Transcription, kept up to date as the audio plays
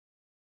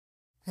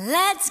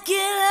Let's get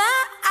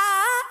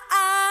loud.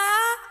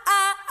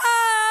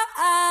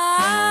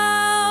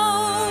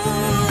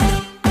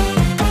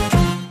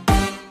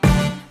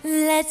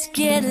 Let's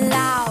get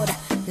loud.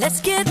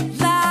 Let's get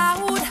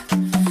loud.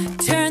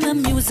 Turn the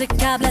music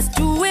up. Let's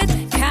do it.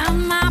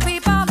 Come on,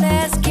 people.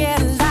 Let's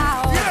get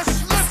loud.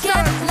 Let's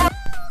get loud.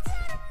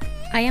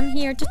 I am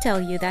here to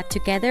tell you that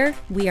together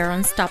we are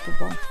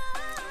unstoppable.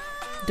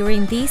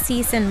 During this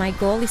season, my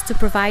goal is to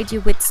provide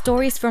you with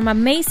stories from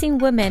amazing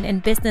women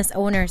and business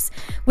owners,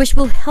 which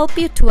will help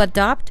you to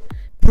adopt,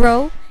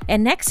 grow,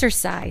 and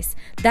exercise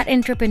that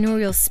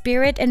entrepreneurial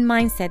spirit and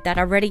mindset that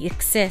already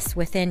exists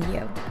within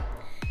you.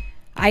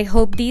 I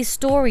hope these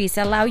stories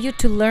allow you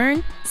to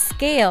learn,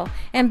 scale,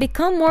 and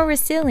become more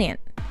resilient.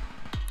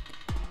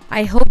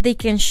 I hope they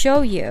can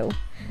show you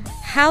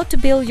how to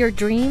build your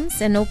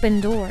dreams and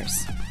open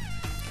doors.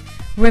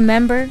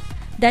 Remember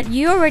that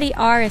you already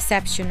are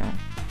exceptional,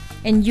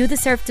 and you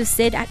deserve to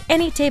sit at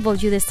any table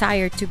you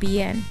desire to be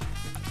in.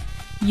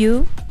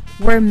 You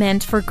were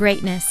meant for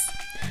greatness.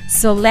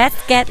 So let's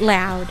get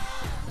loud.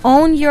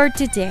 Own your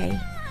today.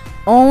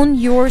 Own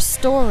your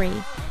story.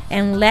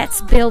 And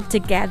let's build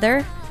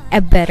together a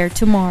better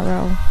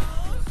tomorrow.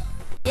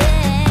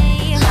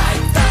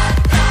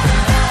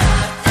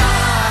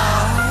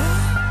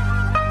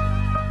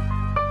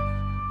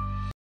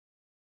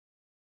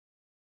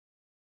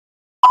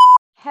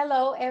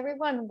 Hello,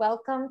 everyone.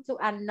 Welcome to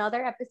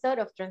another episode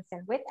of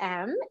Transcend with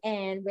M.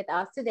 And with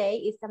us today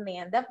is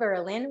Amanda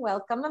Berlin.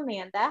 Welcome,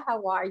 Amanda.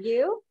 How are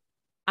you?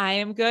 I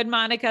am good,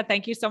 Monica.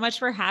 Thank you so much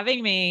for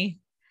having me.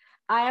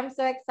 I am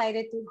so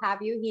excited to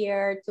have you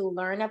here to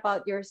learn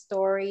about your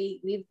story.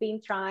 We've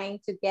been trying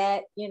to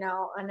get,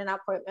 on an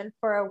appointment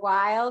for a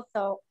while.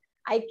 So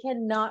I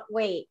cannot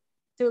wait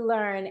to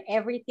learn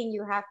everything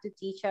you have to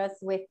teach us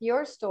with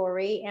your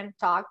story and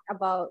talk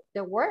about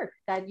the work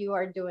that you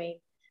are doing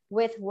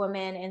with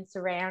women and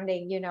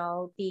surrounding,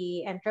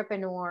 the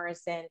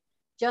entrepreneurs and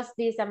just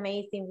this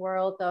amazing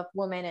world of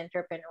women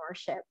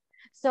entrepreneurship.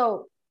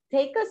 So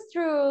take us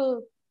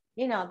through,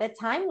 the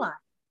timeline.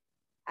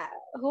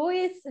 Who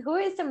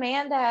is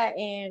Amanda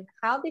and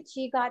how did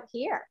she got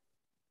here?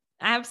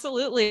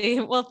 Absolutely.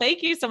 Well,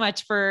 thank you so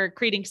much for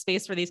creating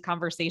space for these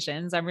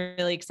conversations. I'm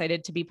really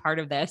excited to be part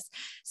of this.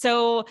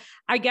 So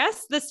I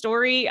guess the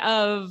story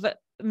of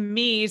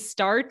me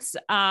starts,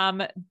 I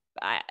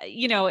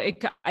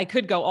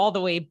could go all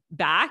the way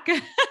back,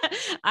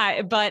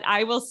 but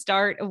I will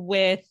start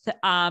with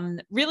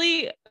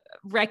really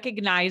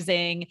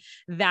recognizing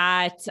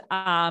that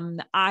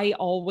I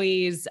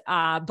always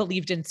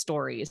believed in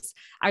stories.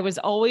 I was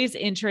always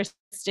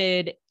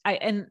interested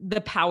in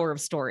the power of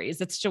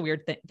stories. It's such a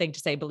weird thing to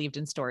say, believed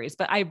in stories,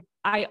 but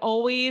I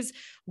always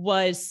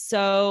was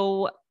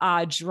so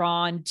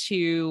drawn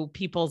to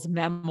people's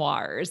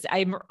memoirs.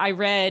 I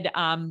read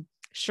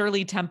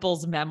Shirley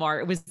Temple's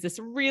memoir. It was this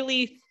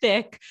really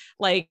thick,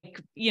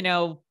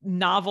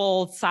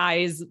 novel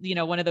size,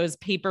 one of those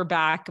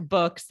paperback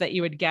books that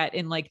you would get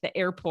in the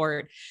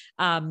airport.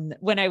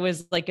 When I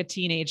was a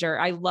teenager,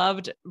 I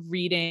loved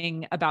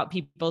reading about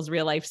people's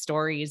real life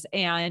stories.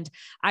 And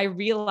I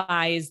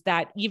realized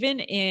that even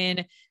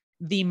in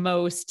the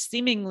most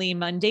seemingly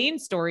mundane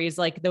stories,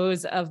 like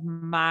those of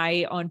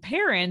my own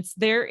parents,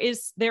 there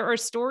are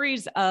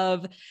stories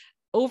of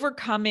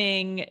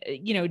overcoming,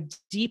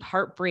 deep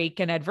heartbreak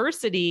and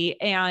adversity.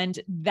 And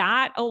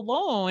that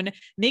alone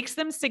makes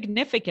them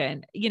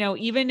significant,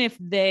 even if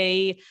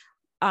they,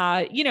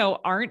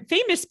 aren't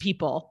famous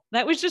people.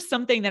 That was just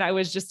something that I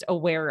was just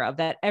aware of,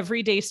 that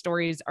everyday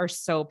stories are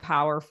so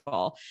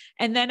powerful.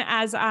 And then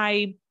as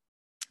I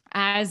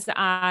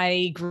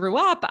grew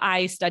up,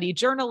 I studied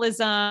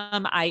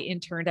journalism. I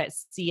interned at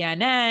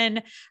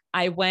CNN.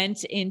 I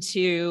went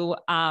into,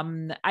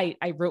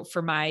 I wrote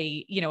for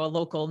a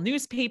local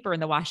newspaper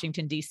in the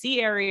Washington, D.C.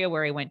 area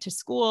where I went to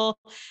school.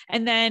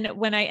 And then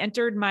when I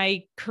entered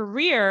my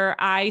career,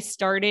 I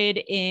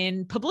started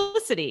in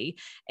publicity,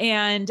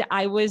 and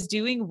I was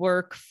doing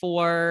work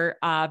for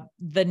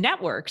the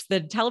networks, the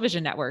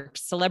television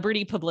networks,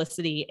 celebrity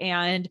publicity.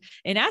 And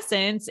in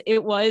essence,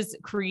 it was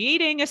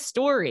creating a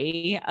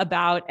story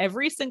about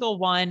every single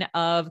one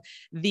of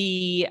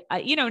the,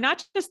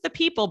 not just the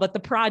people, but the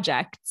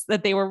projects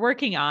that they were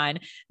working on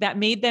that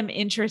made them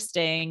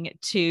interesting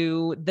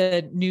to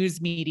the news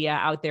media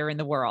out there in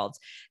the world.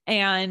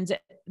 And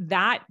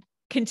that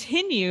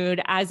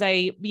continued as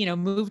I,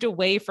 moved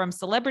away from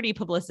celebrity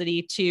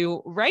publicity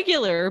to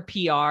regular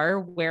PR,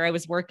 where I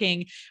was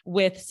working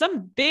with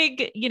some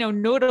big,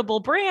 notable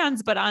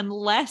brands, but on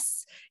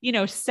less,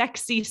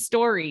 sexy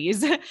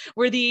stories,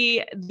 where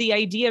the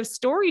idea of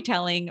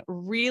storytelling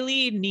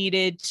really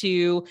needed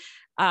to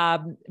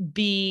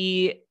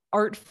be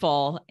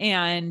artful.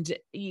 And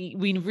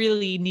we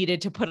really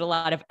needed to put a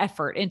lot of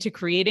effort into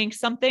creating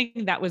something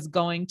that was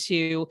going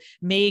to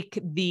make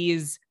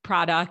these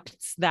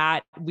products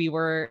that we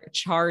were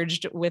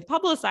charged with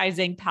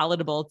publicizing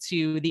palatable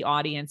to the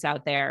audience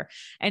out there.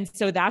 And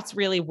so that's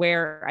really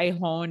where I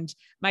honed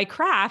my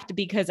craft,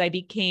 because I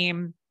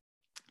became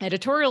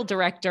editorial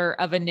director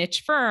of a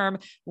niche firm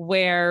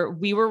where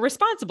we were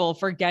responsible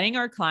for getting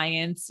our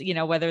clients,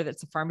 whether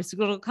that's a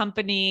pharmaceutical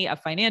company, a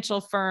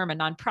financial firm, a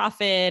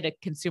nonprofit, a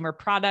consumer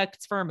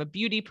products firm, a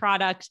beauty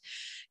product,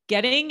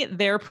 getting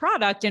their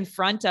product in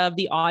front of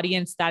the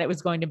audience that it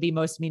was going to be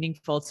most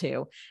meaningful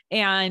to.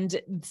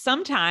 And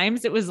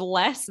sometimes it was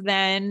less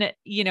than,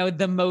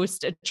 the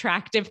most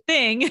attractive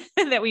thing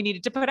that we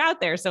needed to put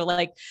out there. So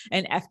like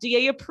an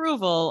FDA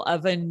approval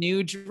of a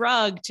new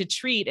drug to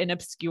treat an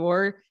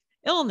obscure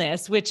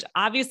illness, which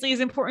obviously is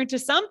important to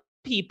some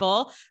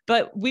people,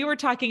 but we were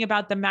talking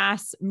about the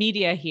mass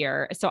media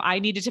here. So I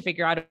needed to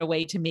figure out a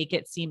way to make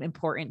it seem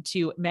important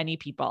to many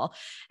people.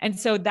 And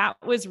so that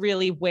was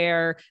really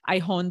where I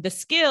honed the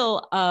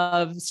skill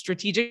of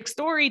strategic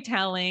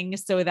storytelling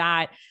so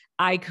that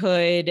I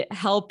could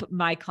help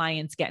my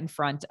clients get in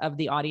front of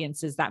the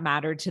audiences that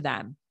mattered to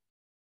them.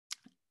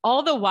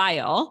 All the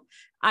while,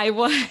 I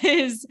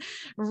was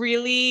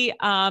really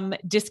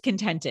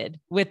discontented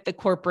with the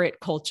corporate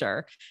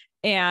culture.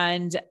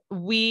 And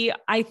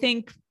I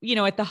think,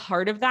 at the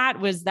heart of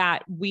that was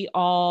that we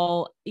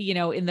all,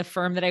 in the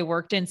firm that I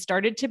worked in,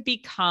 started to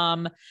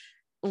become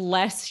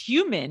less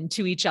human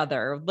to each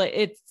other.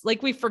 It's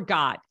like we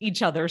forgot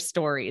each other's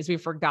stories. We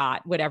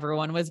forgot what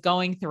everyone was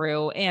going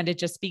through. And it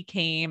just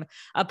became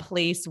a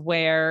place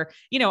where,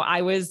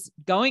 I was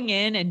going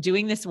in and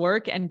doing this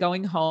work and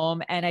going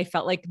home, and I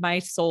felt like my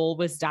soul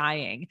was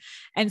dying.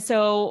 And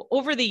so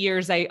over the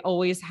years, I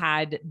always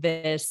had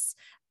this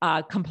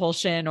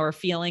compulsion or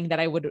feeling that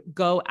I would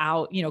go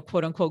out,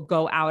 quote unquote,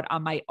 go out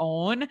on my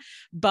own.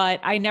 But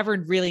I never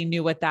really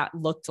knew what that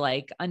looked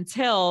like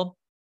until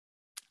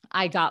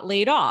I got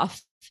laid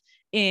off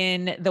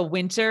in the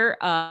winter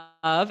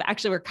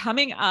actually,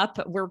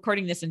 we're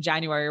recording this in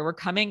January. We're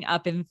coming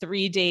up in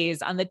 3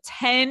 days on the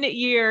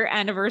 10-year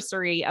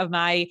anniversary of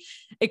my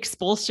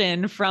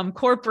expulsion from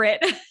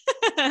corporate.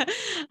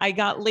 I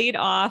got laid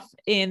off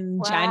in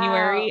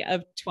January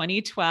of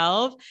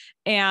 2012.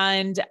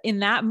 And in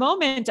that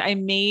moment, I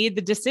made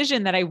the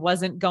decision that I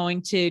wasn't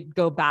going to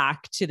go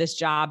back to this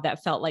job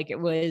that felt like it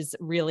was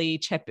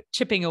really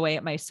chipping away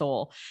at my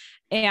soul.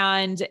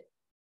 And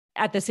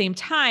at the same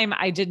time,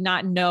 I did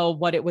not know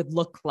what it would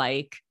look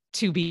like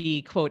to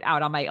be, quote,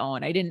 out on my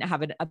own. I didn't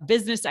have a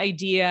business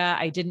idea.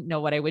 I didn't know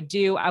what I would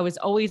do. I was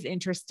always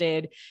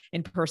interested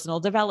in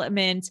personal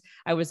development.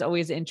 I was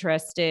always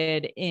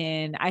interested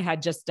I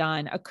had just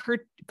done a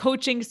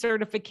coaching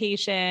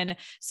certification.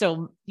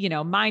 So,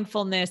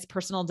 mindfulness,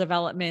 personal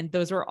development,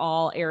 those were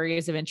all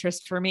areas of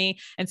interest for me.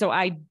 And so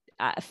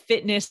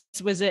fitness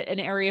was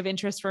an area of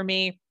interest for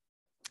me.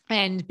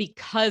 And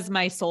because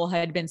my soul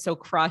had been so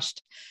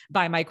crushed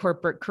by my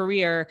corporate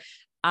career,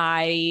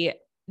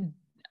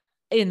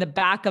 in the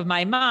back of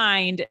my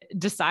mind,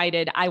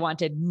 decided I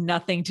wanted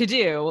nothing to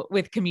do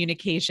with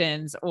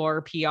communications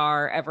or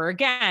PR ever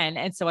again.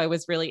 And so I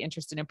was really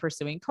interested in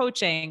pursuing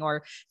coaching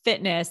or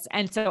fitness.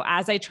 And so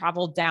as I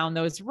traveled down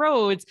those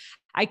roads,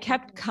 I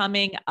kept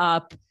coming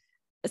up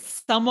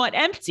somewhat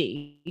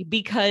empty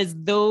because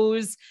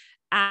those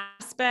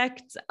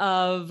aspects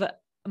of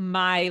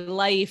my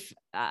life,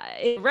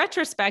 in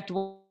retrospect,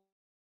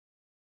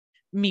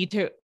 me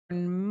to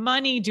earn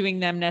money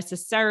doing them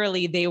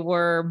necessarily. They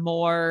were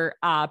more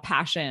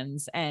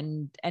passions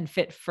and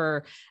fit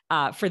for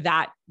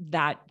that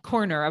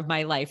corner of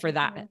my life, or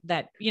that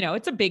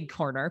it's a big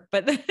corner,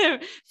 but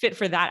fit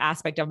for that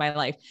aspect of my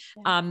life.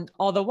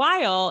 All the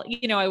while,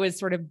 I was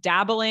sort of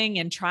dabbling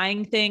and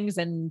trying things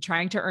and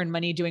trying to earn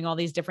money doing all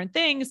these different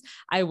things.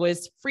 I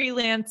was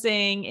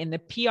freelancing in the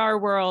PR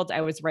world.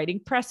 I was writing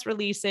press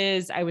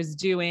releases. I was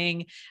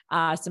doing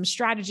some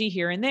strategy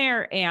here and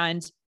there,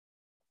 and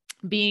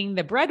being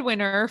the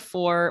breadwinner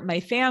for my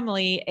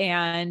family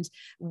and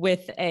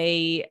with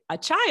a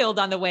child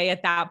on the way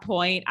at that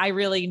point, I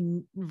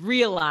really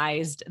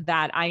realized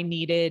that I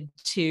needed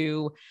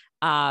to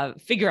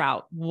figure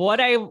out what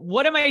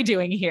am I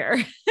doing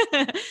here?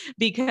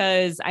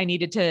 Because I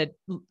needed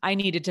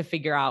to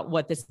figure out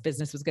what this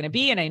business was going to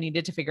be, and I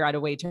needed to figure out a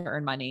way to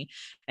earn money.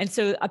 And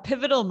so a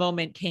pivotal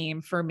moment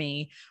came for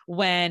me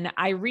when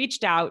I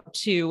reached out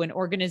to an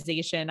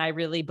organization I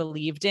really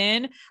believed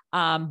in,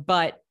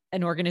 but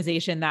an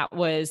organization that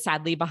was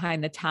sadly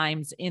behind the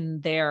times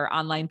in their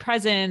online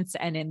presence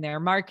and in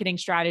their marketing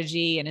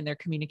strategy and in their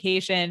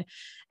communication.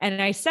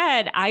 And I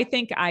said, I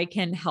think I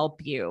can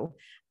help you.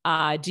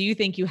 Do you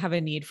think you have a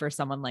need for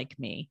someone like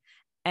me?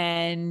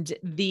 And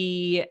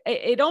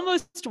it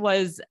almost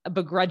was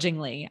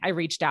begrudgingly I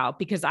reached out,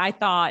 because I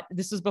thought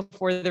this was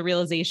before the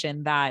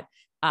realization that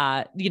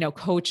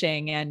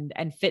coaching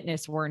and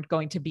fitness weren't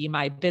going to be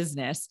my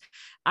business.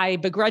 I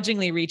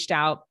begrudgingly reached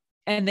out,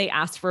 and they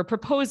asked for a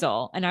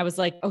proposal. And I was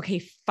like, okay,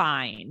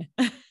 fine.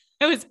 I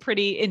was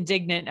pretty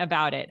indignant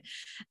about it.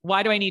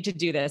 Why do I need to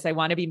do this? I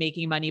want to be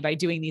making money by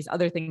doing these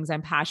other things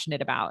I'm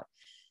passionate about.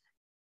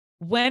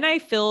 When I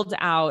filled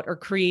out or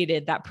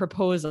created that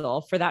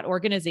proposal for that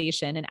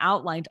organization and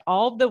outlined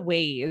all the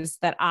ways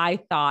that I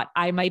thought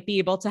I might be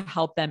able to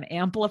help them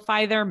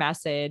amplify their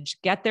message,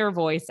 get their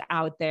voice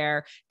out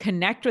there,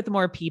 connect with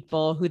more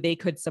people who they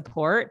could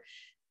support,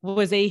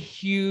 was a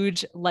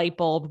huge light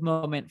bulb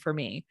moment for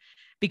me,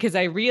 because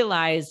I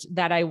realized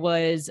that I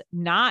was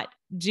not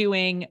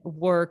doing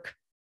work.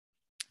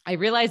 I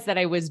realized that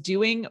I was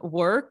doing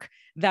work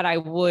that I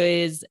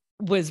was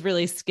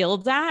really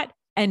skilled at.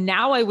 And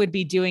now I would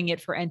be doing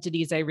it for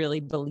entities I really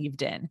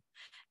believed in.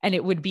 And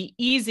it would be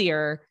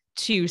easier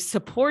to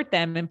support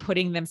them in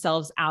putting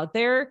themselves out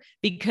there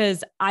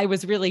because I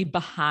was really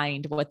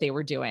behind what they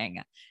were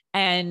doing.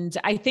 And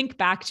I think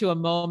back to a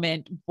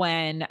moment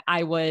when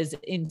I was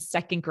in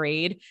second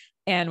grade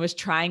and was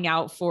trying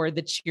out for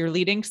the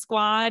cheerleading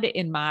squad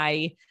in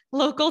my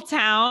local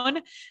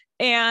town.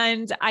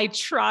 And I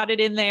trotted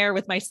in there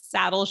with my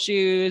saddle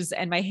shoes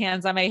and my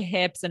hands on my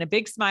hips and a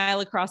big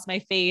smile across my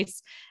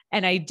face.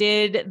 And I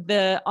did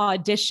the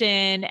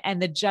audition, and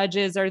the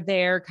judges are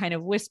there kind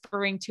of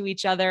whispering to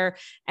each other.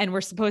 And we're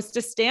supposed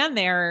to stand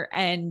there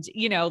and,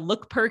 you know,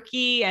 look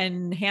perky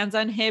and hands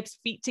on hips,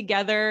 feet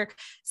together,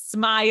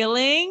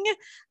 smiling.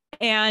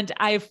 And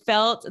I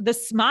felt the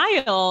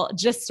smile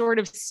just sort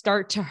of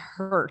start to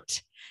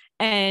hurt.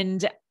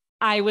 And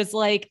I was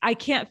like, I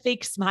can't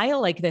fake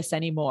smile like this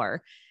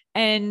anymore.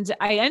 And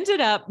I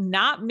ended up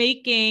not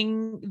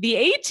making the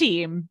A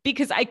team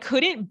because I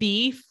couldn't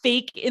be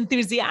fake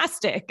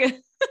enthusiastic.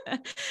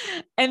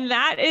 And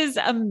that is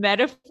a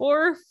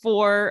metaphor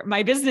for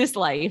my business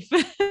life,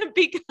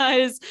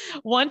 because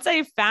once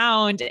I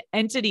found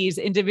entities,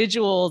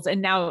 individuals,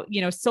 and now,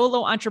 you know,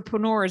 solo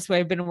entrepreneurs who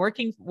I've been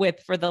working with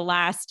for the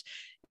last,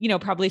 you know,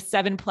 probably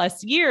 7+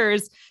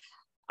 years,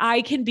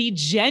 I can be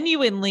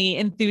genuinely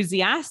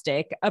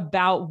enthusiastic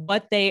about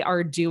what they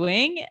are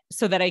doing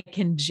so that I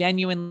can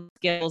genuine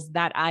skills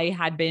that I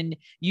had been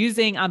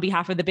using on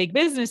behalf of the big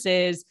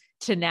businesses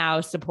to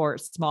now support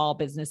small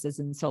businesses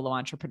and solo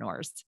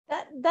entrepreneurs.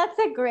 That's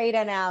a great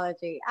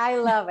analogy. I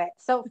love it.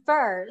 So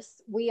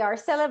first, we are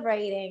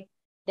celebrating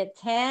the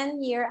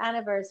 10-year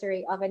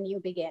anniversary of a new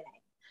beginning.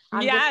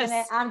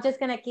 I'm just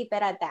gonna keep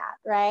it at that,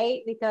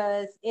 right?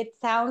 Because it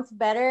sounds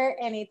better,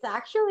 and it's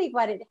actually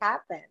what it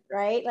happened,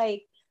 right?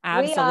 Like,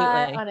 absolutely. We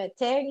are on a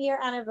 10-year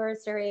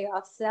anniversary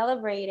of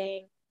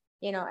celebrating,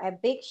 you know, a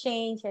big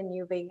change and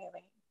new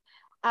beginning.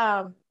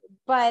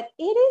 But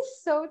it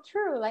is so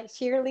true. Like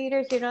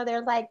cheerleaders, you know,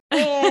 they're like,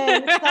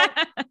 and so,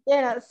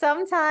 you know,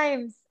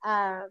 sometimes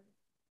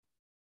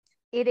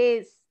it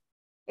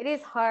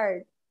is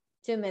hard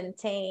to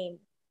maintain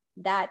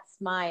that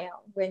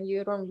smile when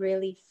you don't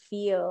really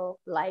feel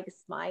like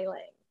smiling.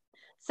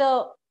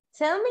 So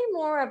tell me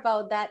more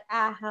about that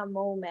aha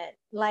moment.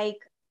 Like,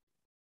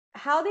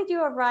 how did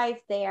you arrive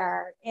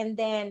there? And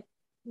then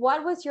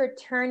what was your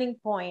turning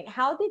point?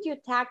 How did you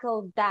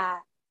tackle that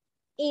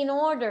in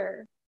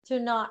order to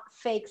not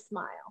fake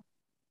smile?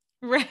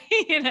 Right.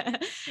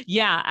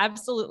 Yeah,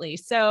 absolutely.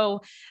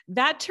 So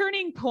that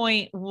turning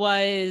point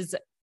was,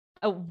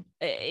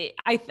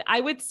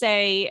 I would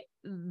say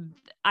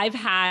I've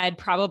had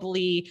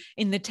probably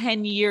in the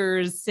 10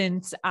 years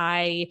since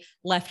I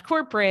left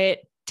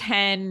corporate,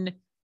 10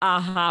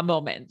 aha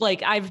moment.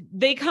 Like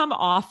they come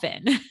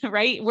often,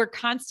 right? We're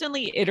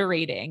constantly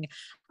iterating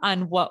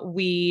on what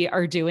we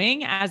are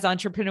doing as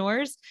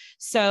entrepreneurs.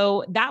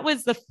 So that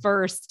was the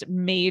first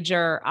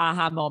major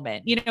aha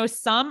moment. You know,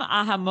 some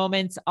aha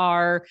moments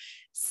are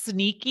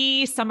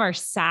sneaky, some are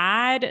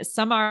sad,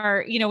 some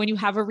are, you know, when you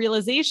have a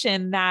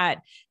realization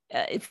that,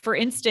 for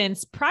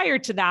instance, prior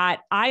to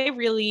that, I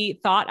really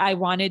thought I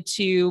wanted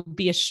to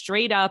be a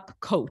straight up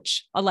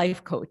coach, a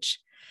life coach.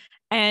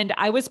 And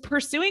I was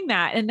pursuing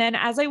that. And then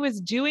as I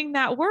was doing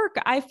that work,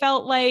 I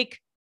felt like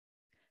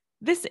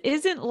this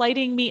isn't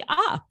lighting me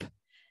up.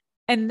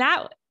 And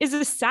that is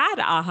a sad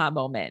aha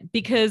moment,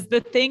 because the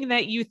thing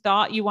that you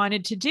thought you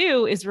wanted to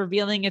do is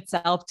revealing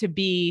itself to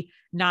be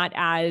not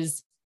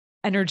as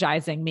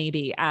energizing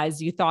maybe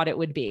as you thought it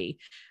would be,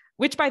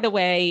 which, by the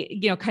way,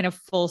 you know, kind of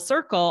full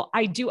circle,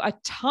 I do a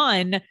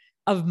ton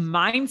of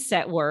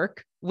mindset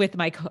work with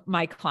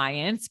my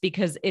clients,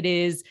 because it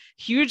is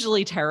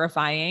hugely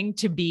terrifying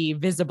to be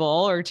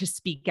visible or to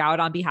speak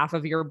out on behalf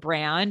of your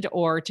brand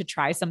or to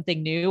try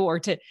something new or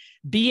to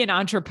be an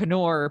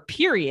entrepreneur,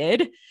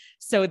 period.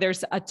 So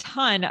there's a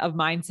ton of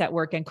mindset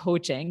work and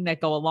coaching that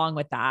go along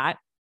with that.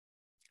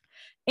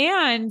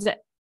 And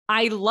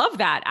I love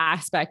that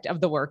aspect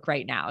of the work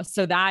right now.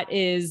 So that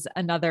is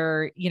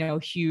another, you know,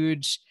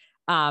 huge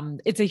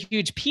it's a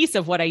huge piece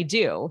of what I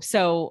do.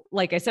 So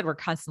like I said, we're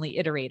constantly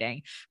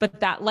iterating, but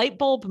that light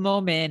bulb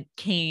moment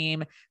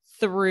came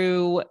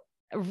through.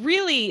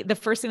 Really, the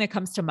first thing that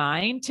comes to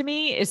mind to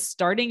me is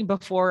starting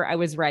before I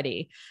was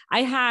ready.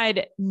 I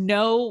had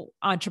no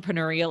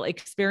entrepreneurial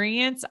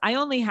experience. I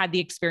only had the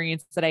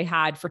experience that I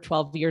had for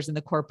 12 years in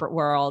the corporate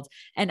world.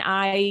 And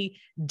I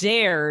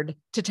dared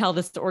to tell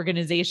this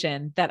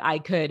organization that I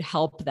could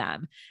help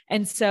them.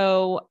 And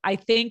so I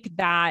think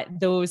that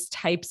those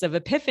types of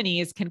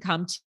epiphanies can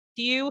come to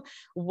you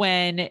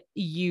when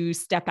you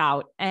step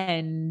out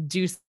and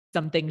do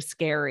something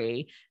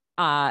scary.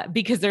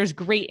 Because there's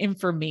great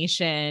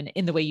information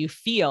in the way you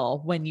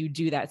feel when you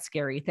do that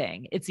scary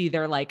thing. It's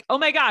either like, oh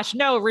my gosh,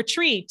 no,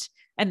 retreat.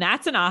 And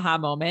that's an aha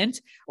moment.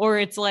 Or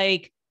it's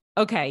like,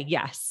 okay,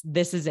 yes,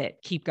 this is it.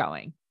 Keep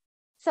going.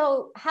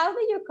 So how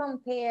do you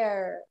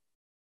compare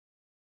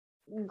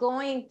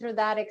going through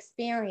that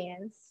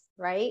experience,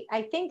 right?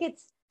 I think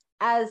it's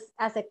as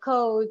a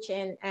coach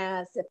and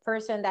as a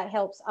person that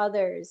helps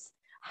others,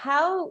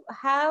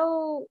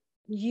 how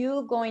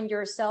you going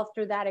yourself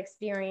through that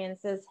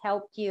experience has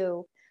helped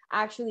you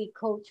actually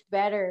coach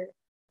better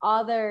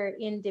other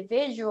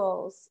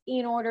individuals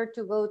in order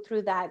to go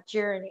through that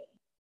journey.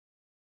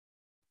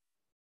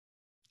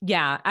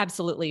 Yeah,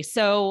 absolutely.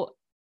 So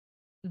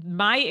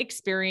my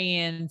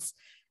experience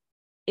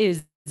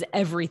is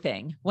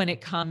everything when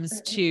it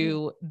comes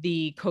to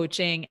the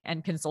coaching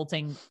and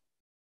consulting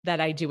that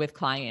I do with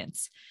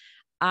clients.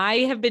 I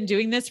have been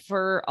doing this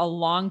for a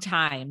long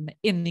time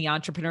in the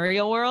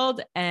entrepreneurial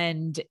world,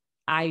 and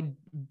I've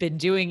been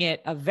doing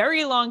it a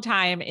very long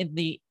time in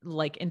the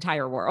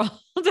entire world.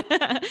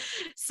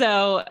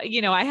 So,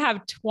 I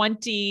have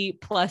 20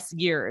 plus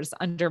years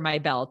under my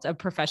belt of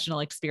professional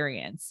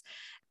experience.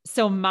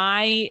 So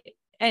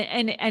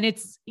and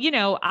it's,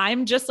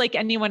 I'm just like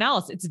anyone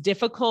else. It's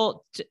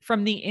difficult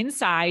from the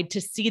inside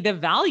to see the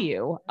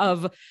value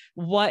of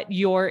what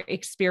your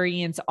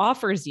experience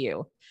offers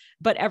you.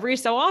 But every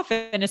so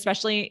often,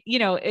 especially,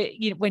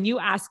 when you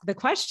ask the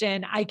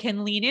question, I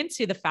can lean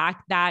into the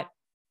fact that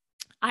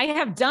I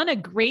have done a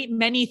great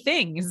many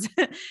things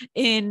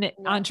in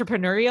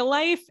entrepreneurial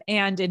life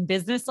and in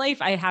business life.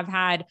 I have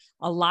had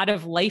a lot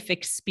of life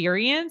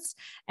experience.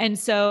 And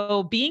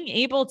so being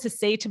able to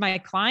say to my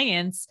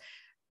clients,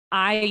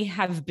 I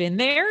have been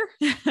there.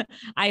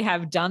 I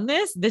have done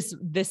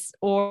this,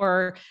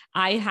 or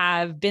I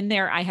have been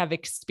there. I have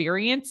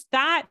experienced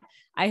that.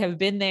 I have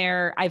been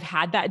there. I've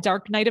had that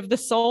dark night of the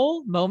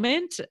soul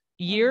moment,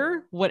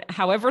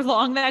 however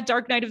long that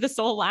dark night of the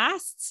soul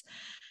lasts.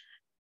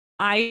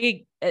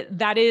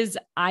 That is,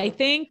 I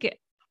think,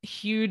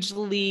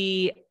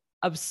 hugely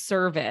of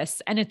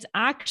service. And it's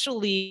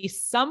actually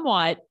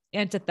somewhat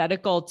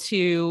antithetical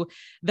to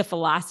the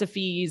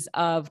philosophies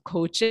of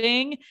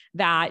coaching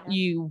that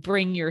you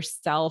bring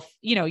yourself,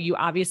 you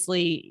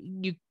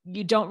obviously,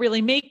 you don't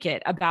really make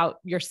it about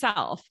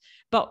yourself.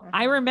 But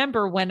I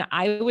remember when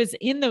I was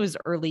in those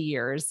early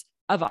years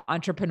of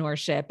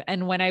entrepreneurship,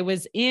 and when I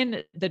was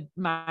in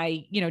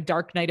my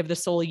dark night of the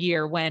soul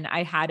year, when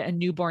I had a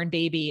newborn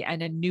baby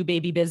and a new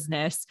baby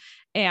business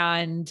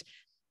and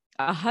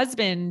a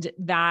husband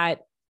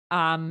that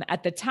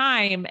at the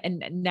time,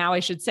 and now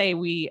I should say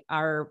we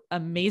are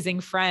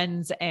amazing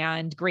friends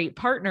and great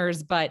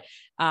partners, but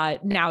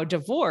now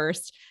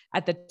divorced.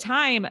 At the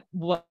time,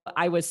 what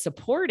I was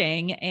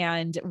supporting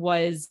and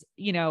was,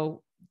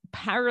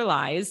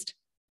 paralyzed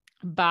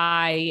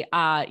by,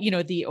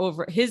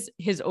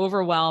 his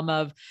overwhelm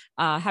of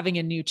having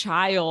a new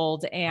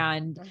child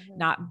and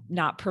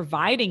not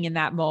providing in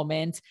that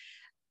moment.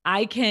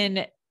 I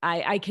can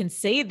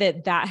say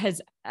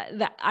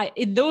that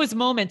in those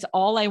moments,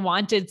 all I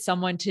wanted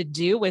someone to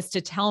do was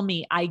to tell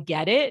me, I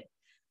get it.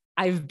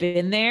 I've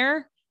been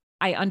there.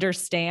 I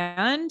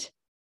understand,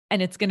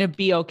 and it's going to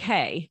be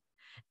okay.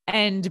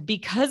 And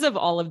because of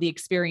all of the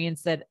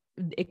experiences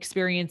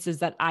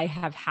that I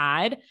have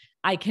had,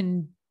 I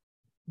can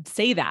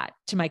say that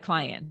to my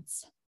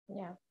clients.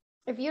 Yeah.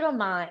 If you don't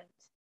mind,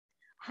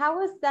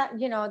 how is that,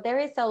 there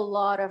is a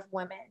lot of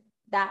women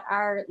that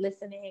are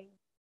listening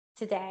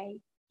today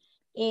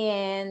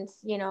and,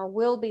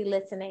 will be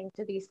listening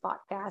to these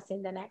podcasts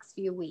in the next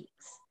few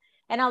weeks.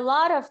 And a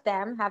lot of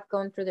them have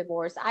gone through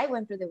divorce. I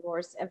went through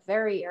divorce at a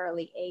very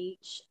early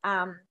age.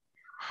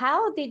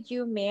 How did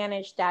you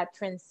manage that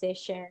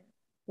transition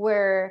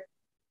where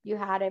you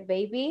had a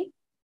baby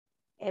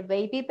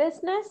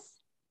business,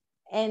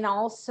 and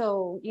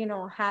also,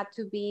 had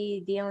to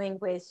be dealing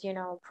with,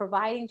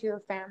 providing to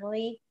your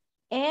family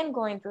and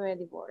going through a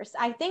divorce?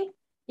 I think,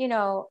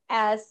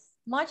 as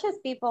much as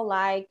people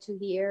like to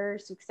hear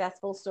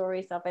successful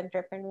stories of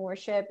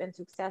entrepreneurship and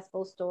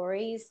successful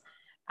stories,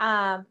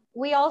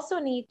 we also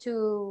need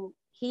to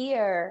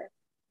hear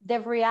the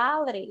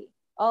reality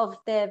of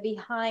the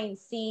behind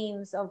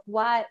scenes of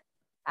what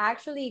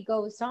actually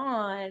goes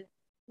on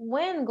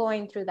when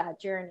going through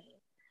that journey.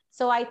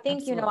 So I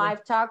think, Absolutely.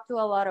 I've talked to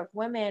a lot of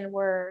women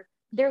where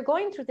they're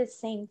going through the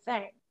same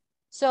thing.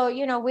 So,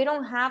 we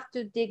don't have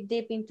to dig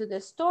deep into the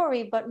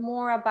story, but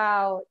more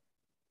about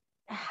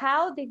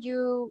how did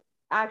you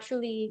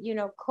actually,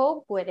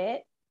 cope with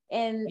it?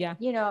 And,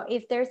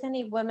 if there's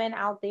any women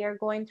out there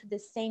going through the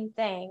same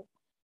thing,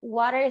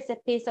 what is a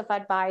piece of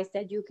advice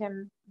that you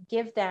can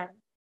give them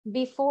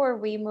before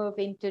we move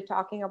into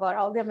talking about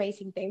all the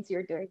amazing things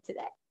you're doing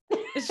today?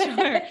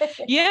 Sure.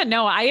 Yeah,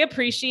 no, I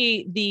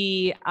appreciate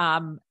the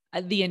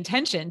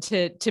intention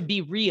to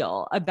be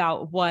real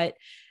about what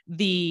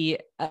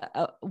that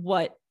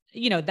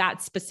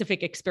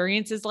specific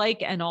experience is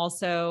like, and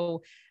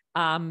also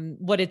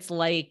what it's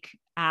like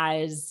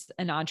as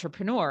an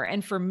entrepreneur.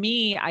 And for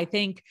me, I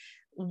think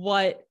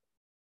what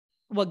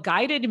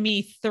guided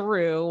me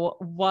through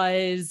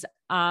was,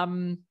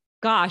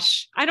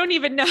 gosh, I don't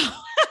even know.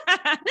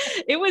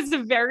 It was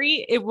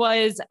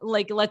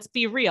like, let's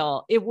be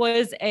real. It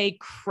was a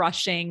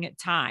crushing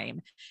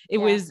time. It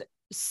was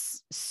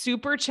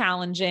super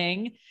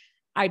challenging.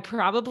 I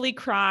probably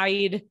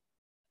cried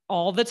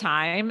all the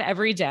time,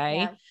 every day.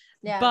 Yeah.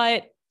 Yeah.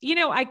 But, you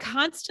know, I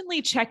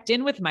constantly checked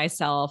in with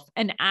myself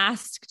and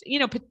asked, you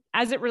know,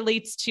 as it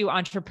relates to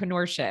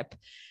entrepreneurship,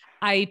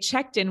 I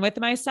checked in with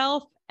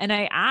myself and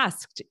I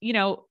asked, you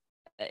know,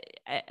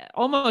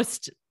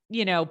 almost,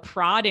 you know,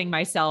 prodding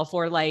myself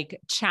or like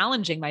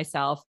challenging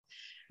myself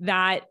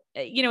that,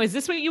 you know, is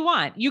this what you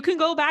want? You can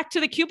go back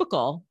to the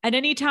cubicle at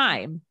any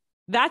time.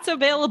 That's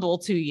available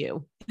to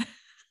you.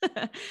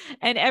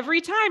 And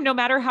every time, no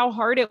matter how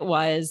hard it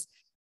was,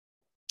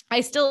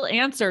 I still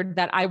answered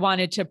that I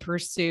wanted to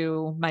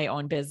pursue my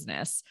own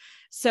business.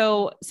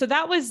 So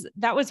that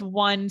was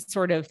one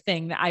sort of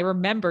thing that I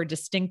remember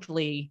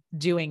distinctly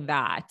doing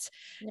that.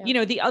 Yeah. You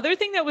know, the other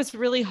thing that was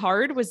really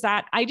hard was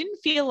that I didn't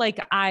feel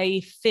like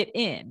I fit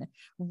in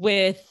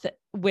with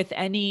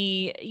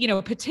any, you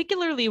know,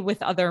 particularly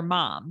with other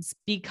moms,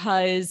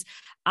 because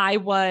I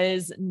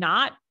was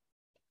not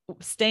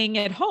staying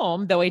at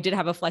home, though I did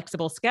have a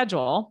flexible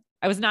schedule.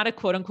 I was not a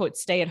quote unquote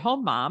stay at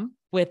home mom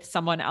with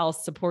someone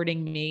else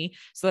supporting me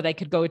so that I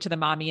could go to the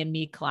Mommy and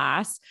Me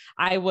class.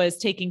 I was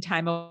taking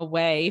time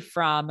away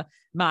from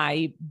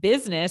my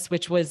business,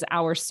 which was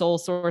our sole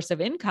source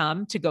of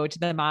income, to go to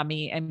the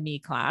Mommy and Me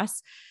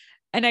class.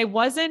 And I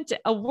wasn't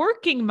a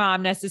working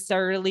mom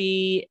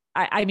necessarily.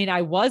 I mean,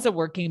 I was a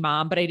working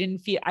mom, but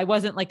I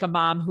wasn't like a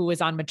mom who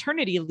was on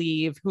maternity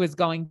leave, who was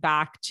going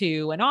back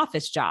to an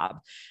office job.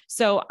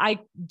 So I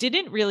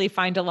didn't really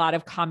find a lot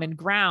of common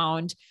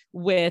ground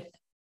with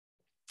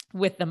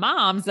the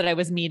moms that I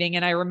was meeting.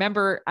 And I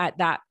remember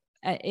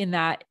in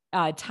that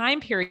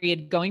time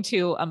period, going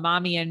to a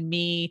Mommy and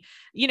Me,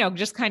 you know,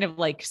 just kind of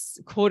like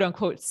quote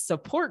unquote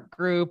support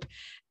group.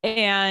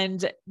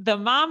 And the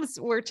moms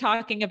were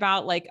talking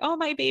about like, oh,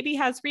 my baby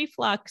has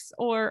reflux,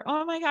 or,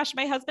 oh my gosh,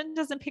 my husband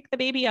doesn't pick the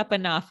baby up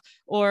enough,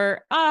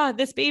 or,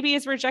 this baby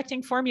is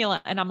rejecting formula.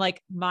 And I'm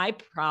like, my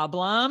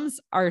problems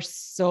are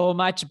so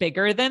much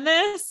bigger than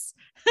this.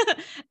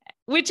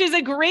 Which is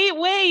a great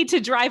way to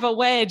drive a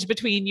wedge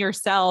between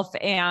yourself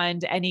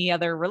and any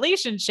other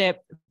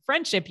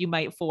friendship you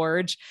might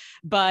forge.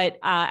 But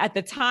at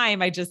the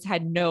time, I just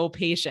had no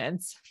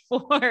patience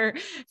for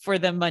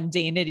the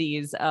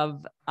mundanities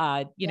of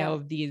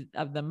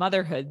the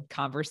motherhood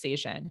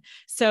conversation.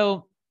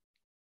 So,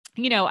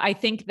 you know, I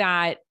think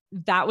that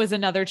was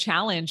another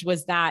challenge,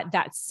 was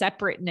that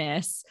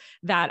separateness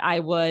that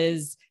I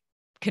was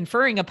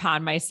conferring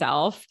upon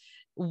myself,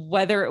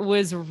 whether it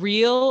was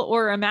real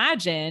or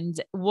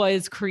imagined,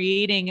 was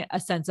creating a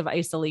sense of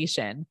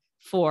isolation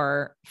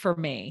for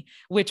me,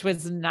 which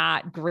was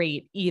not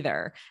great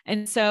either.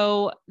 And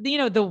so, you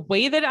know, the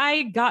way that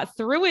I got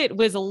through it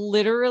was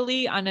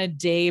literally on a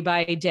day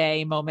by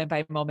day, moment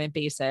by moment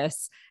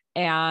basis.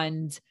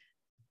 And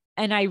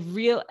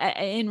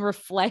in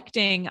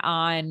reflecting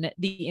on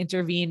the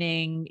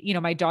intervening, you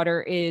know, my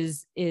daughter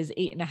is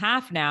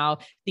 8.5 now,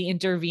 the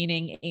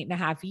intervening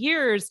 8.5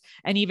 years,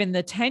 and even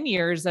the 10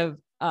 years of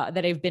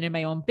that I've been in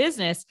my own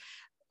business,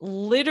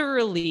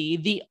 literally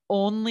the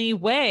only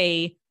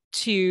way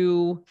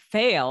to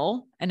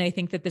fail, and I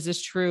think that this is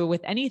true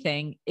with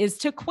anything, is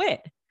to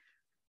quit.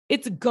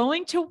 It's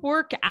going to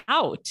work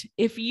out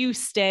if you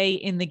stay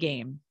in the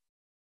game.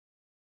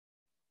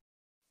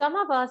 Some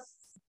of us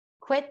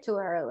quit too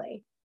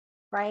early,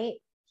 right?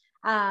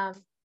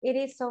 It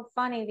is so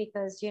funny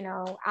because, you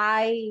know,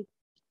 I've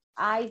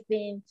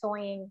been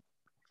toying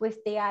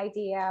with the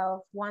idea of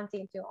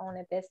wanting to own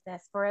a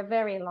business for a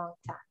very long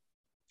time.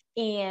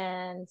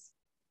 And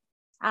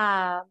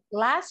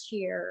last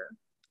year,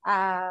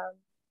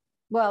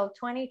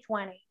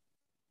 2020,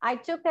 I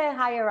took a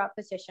higher up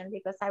position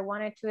because I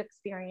wanted to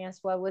experience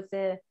what was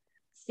the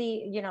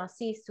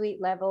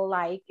C-suite level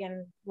like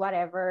and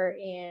whatever.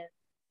 And,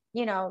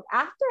 you know,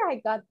 after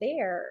I got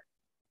there,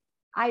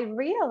 I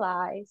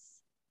realized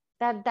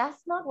that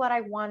that's not what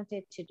I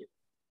wanted to do.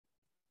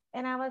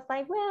 And I was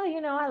like, well,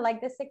 you know, I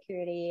like the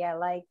security. I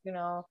like, you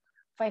know,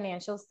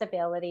 financial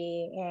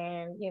stability.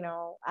 And, you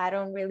know, I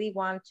don't really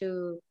want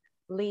to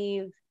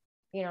leave,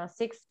 you know,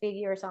 6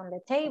 figures on the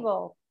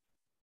table.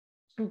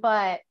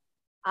 But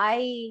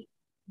I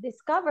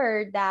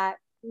discovered that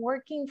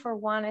working for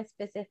one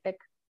specific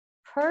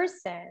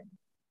person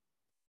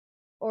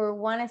or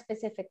one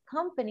specific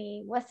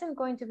company wasn't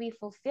going to be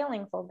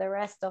fulfilling for the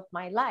rest of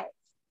my life.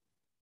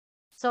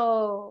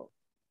 So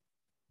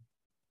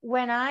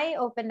when I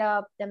opened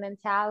up the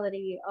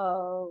mentality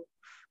of,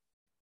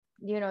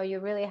 you know, you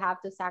really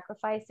have to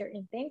sacrifice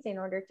certain things in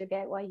order to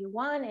get what you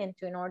want, and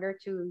in order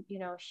to, you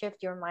know,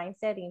 shift your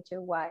mindset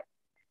into what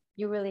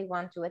you really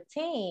want to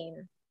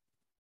attain,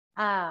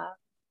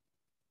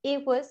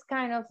 it was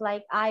kind of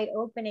like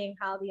eye-opening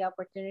how the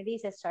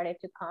opportunities have started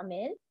to come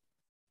in,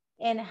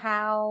 and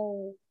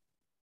how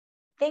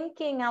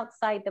thinking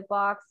outside the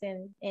box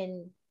and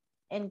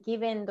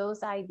giving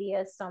those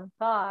ideas some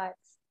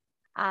thoughts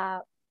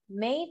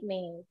made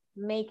me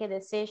make a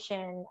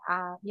decision,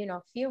 you know,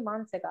 a few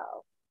months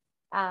ago.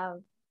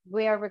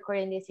 We are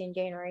recording this in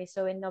January.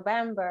 So in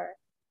November,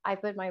 I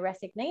put my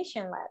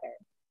resignation letter.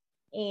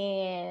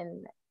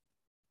 And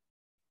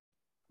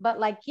But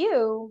like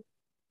you,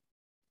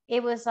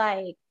 it was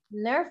like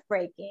nerve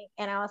breaking.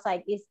 And I was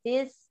like, is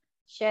this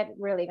shit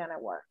really gonna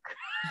work?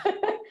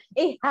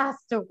 It has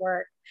to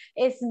work.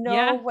 It's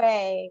no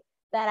way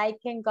that I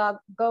can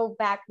go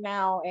back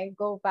now and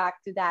go back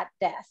to that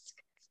desk.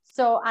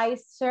 So I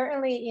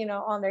certainly, you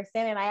know,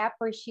 understand, and I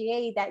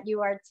appreciate that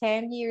you are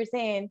 10 years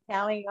in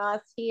telling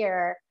us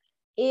here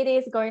it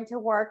is going to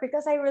work,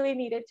 because I really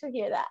needed to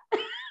hear that.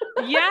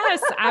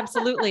 Yes,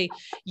 absolutely.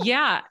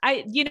 Yeah.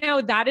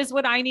 That is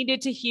what I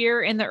needed to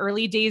hear in the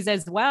early days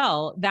as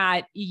well,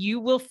 that you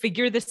will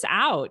figure this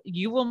out.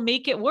 You will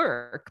make it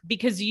work,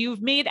 because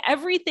you've made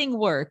everything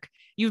work.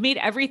 You've made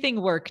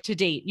everything work to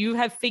date. You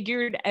have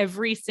figured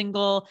every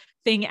single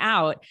thing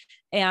out.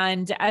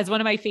 And as one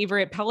of my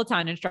favorite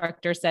Peloton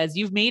instructors says,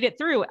 you've made it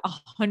through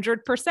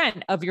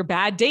 100% of your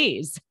bad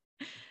days.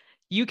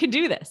 You can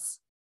do this.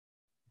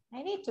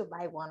 I need to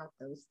buy one of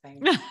those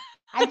things.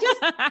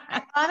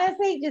 I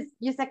honestly,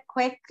 just a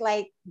quick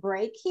like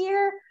break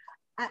here.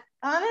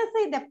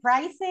 Honestly, the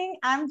pricing,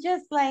 I'm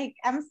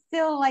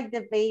still like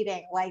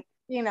debating, like,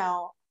 you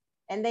know,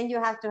 and then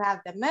you have to have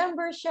the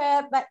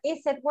membership, but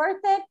is it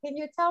worth it? Can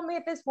you tell me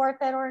if it's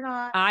worth it or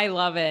not? I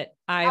love it.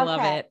 I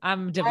love it.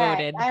 I'm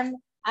devoted. Right.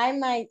 I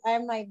might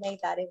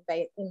make that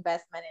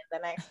investment in the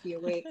next few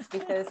weeks,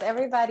 because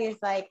everybody's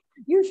like,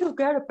 you should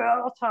get a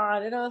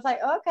Peloton. And I was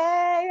like,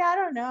 okay, I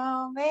don't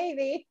know,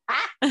 maybe.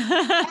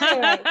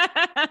 Anyways,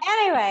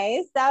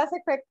 that was a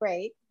quick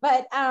break.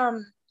 But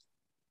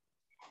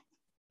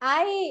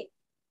I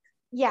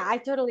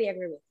totally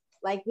agree with you.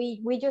 Like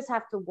we just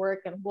have to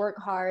work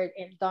hard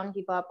and don't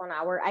give up on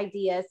our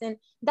ideas. And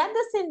that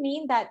doesn't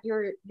mean that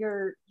your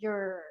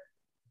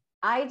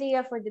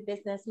idea for the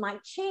business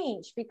might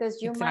change,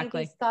 because you might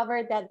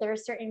discover that there are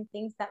certain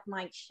things that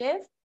might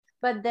shift.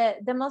 But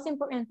the most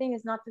important thing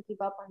is not to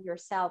give up on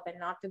yourself and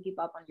not to give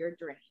up on your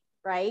dream,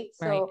 right?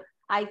 So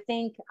I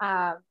think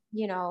it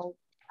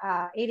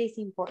is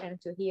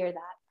important to hear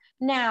that.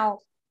 Now,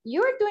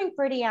 you're doing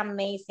pretty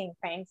amazing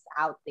things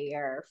out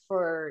there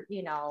for,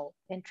 you know,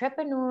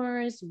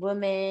 entrepreneurs,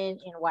 women,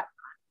 and whatnot.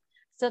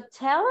 So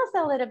tell us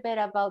a little bit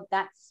about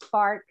that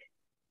spark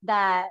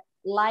that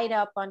light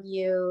up on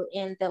you,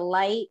 and the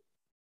light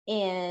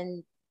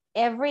in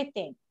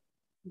everything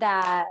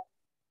that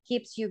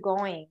keeps you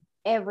going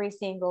every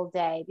single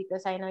day,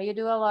 because I know you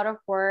do a lot of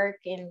work,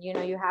 and you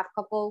know you have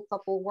couple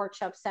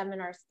workshops,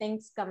 seminars,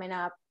 things coming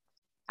up.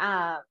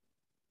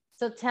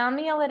 So tell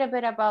me a little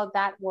bit about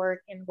that work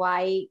and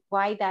why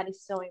that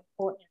is so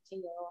important to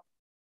you.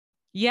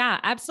 Yeah,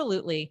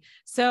 absolutely.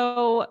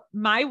 So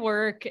my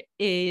work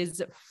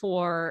is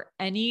for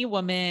any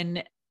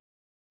woman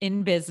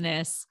in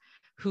business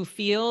who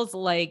feels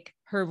like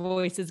her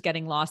voice is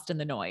getting lost in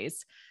the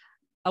noise.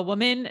 A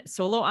woman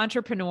solo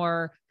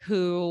entrepreneur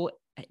who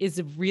is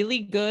really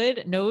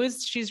good,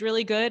 knows she's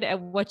really good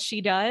at what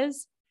she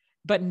does,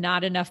 but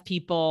not enough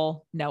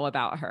people know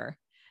about her.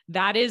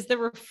 That is the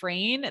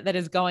refrain that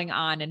is going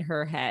on in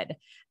her head.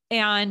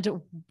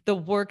 And the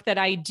work that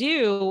I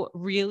do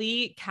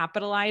really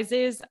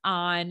capitalizes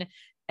on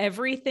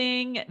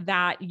everything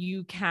that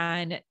you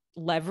can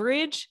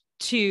leverage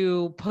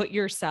to put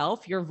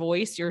yourself, your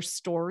voice, your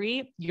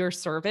story, your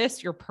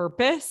service, your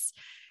purpose,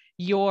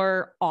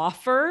 your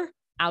offer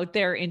out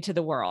there into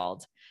the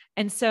world.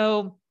 And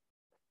so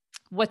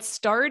what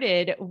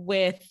started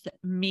with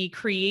me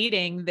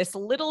creating this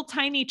little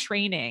tiny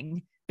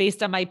training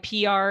based on my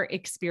PR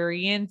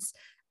experience,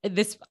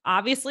 this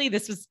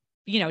was,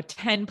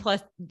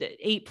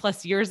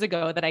 8+ years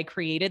ago that I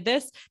created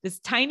this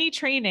tiny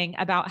training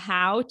about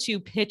how to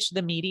pitch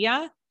the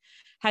media,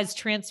 has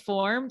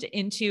transformed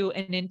into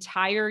an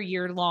entire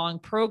year-long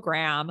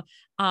program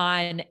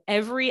on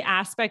every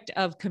aspect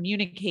of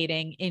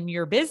communicating in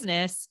your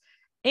business.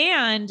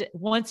 And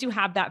once you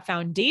have that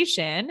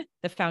foundation,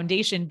 the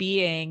foundation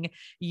being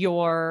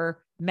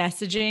your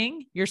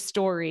messaging, your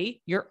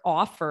story, your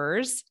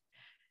offers,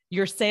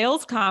 your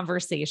sales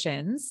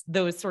conversations,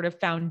 those sort of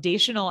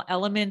foundational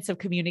elements of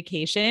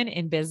communication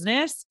in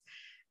business,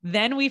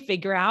 then we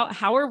figure out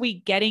how are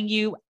we getting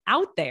you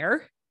out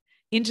there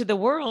into the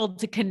world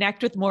to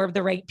connect with more of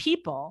the right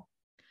people.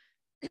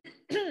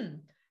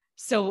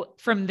 So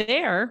from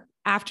there,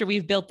 after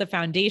we've built the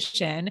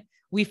foundation,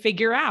 we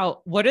figure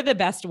out what are the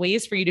best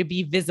ways for you to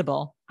be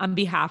visible on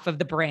behalf of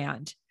the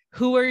brand.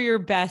 Who are your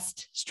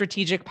best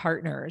strategic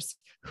partners?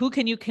 Who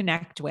can you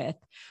connect with?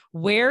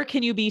 Where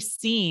can you be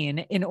seen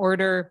in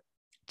order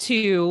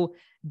to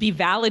be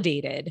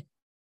validated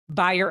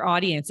by your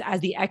audience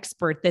as the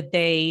expert that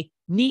they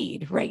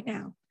need right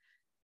now?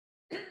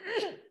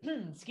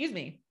 Excuse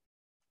me.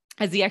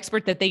 As the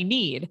expert that they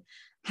need.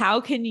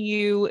 How can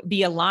you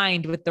be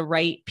aligned with the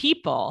right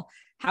people?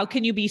 How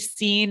can you be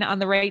seen on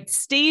the right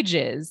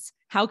stages?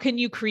 How can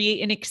you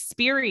create an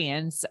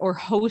experience or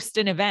host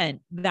an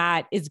event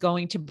that is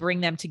going to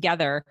bring them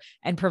together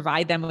and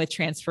provide them with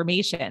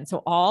transformation?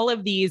 So all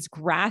of these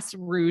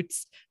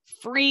grassroots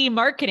free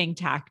marketing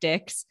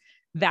tactics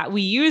that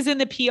we use in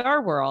the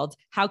PR world,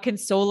 how can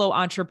solo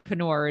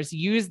entrepreneurs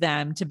use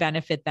them to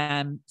benefit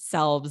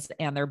themselves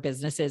and their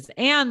businesses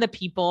and the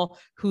people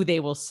who they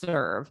will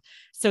serve?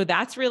 So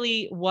that's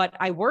really what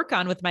I work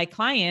on with my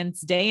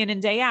clients day in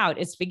and day out,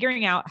 is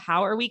figuring out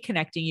how are we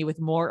connecting you with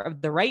more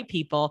of the right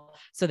people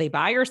so they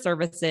buy your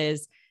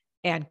services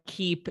and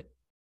keep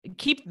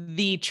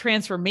the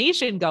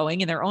transformation going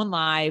in their own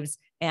lives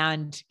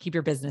and keep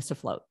your business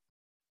afloat.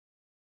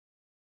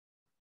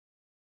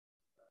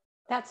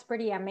 That's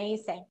pretty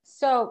amazing.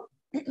 So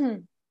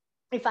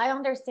if I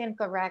understand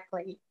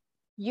correctly,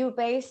 you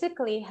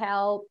basically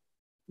help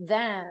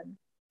them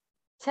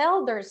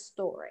tell their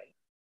story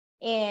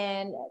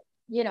and,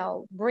 you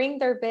know, bring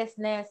their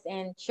business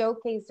and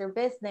showcase their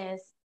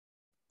business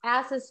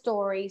as a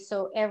story.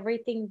 So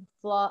everything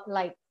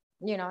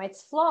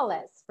it's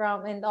flawless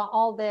and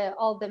all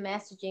the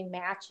messaging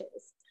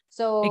matches.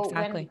 So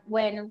exactly.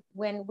 when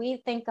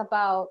we think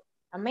about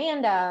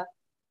Amanda,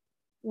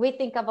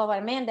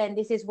 and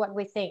this is what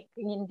we think.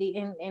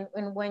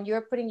 And when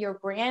you're putting your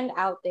brand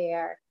out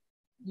there,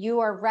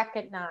 you are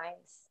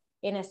recognized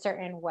in a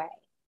certain way.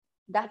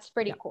 That's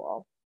pretty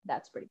cool.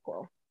 That's pretty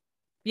cool.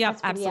 Yeah,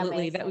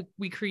 absolutely. That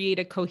we create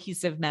a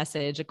cohesive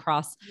message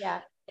across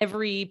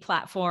every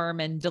platform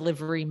and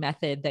delivery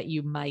method that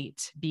you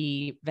might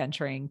be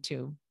venturing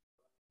to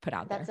put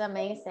out there. That's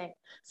amazing.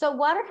 So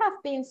what have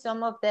been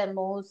some of the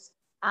most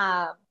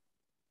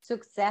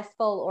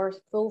successful or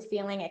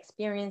fulfilling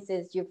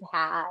experiences you've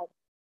had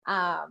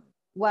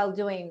while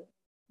doing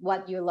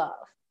what you love?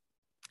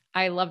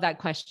 I love that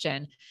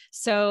question.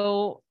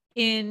 So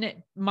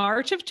in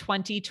March of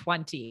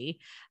 2020,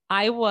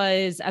 I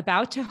was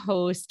about to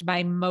host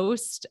my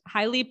most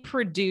highly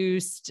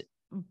produced,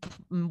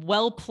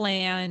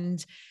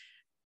 well-planned,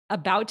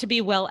 about to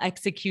be well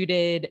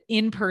executed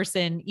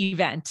in-person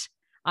event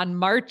on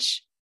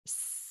March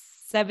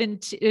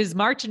 17th. It was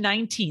March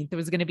 19th. It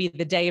was going to be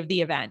the day of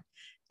the event.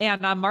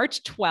 And on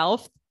March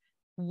 12th,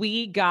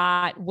 we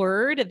got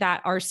word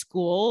that our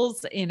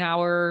schools in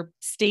our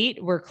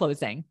state were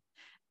closing.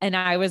 And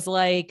I was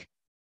like,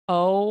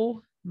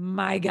 oh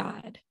my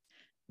God,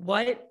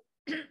 what?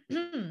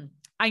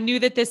 I knew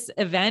that this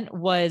event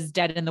was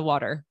dead in the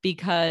water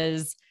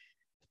because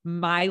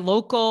my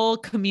local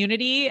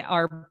community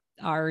are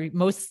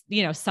most,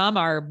 some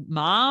are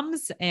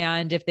moms.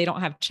 And if they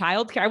don't have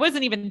childcare, I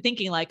wasn't even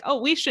thinking like,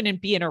 oh, we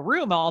shouldn't be in a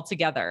room all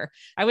together.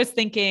 I was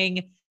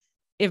thinking,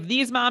 if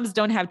these moms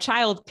don't have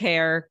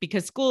childcare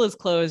because school is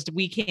closed,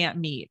 we can't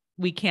meet.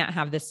 We can't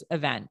have this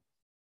event.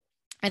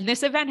 And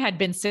this event had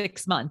been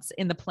 6 months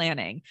in the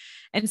planning.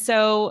 And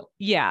so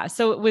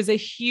it was a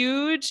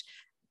huge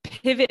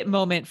pivot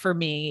moment for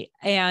me.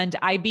 And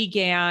I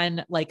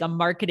began like a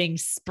marketing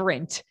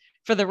sprint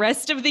for the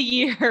rest of the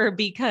year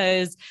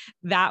because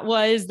that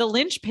was the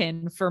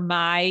linchpin for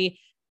my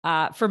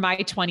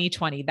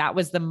 2020. That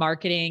was the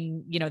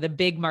marketing, the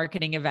big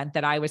marketing event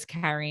that I was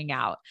carrying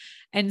out.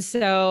 And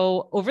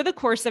so over the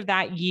course of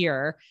that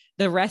year,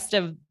 the rest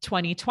of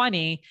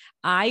 2020,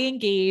 I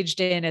engaged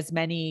in as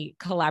many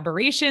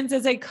collaborations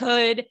as I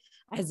could,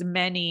 as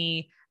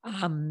many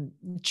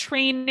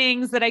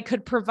trainings that I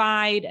could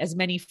provide, as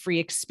many free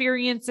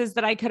experiences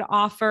that I could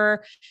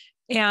offer.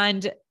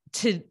 And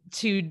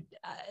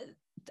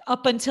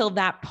up until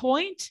that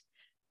point,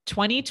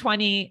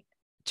 2020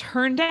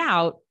 turned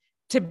out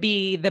to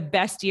be the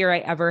best year I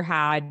ever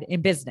had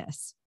in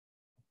business.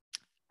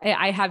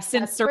 I have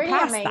since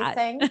surpassed that.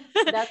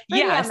 That's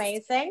pretty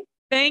amazing.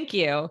 Thank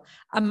you.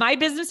 My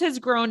business has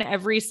grown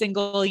every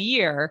single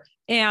year.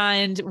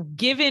 And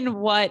given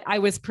what I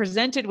was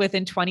presented with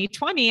in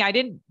 2020,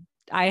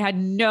 I had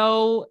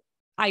no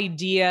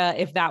idea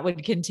if that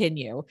would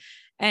continue.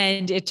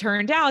 And it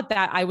turned out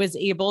that I was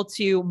able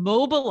to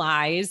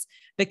mobilize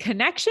the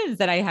connections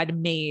that I had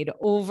made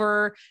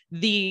over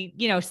the,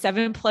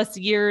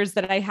 7+ years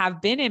that I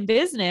have been in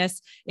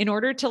business in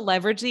order to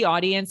leverage the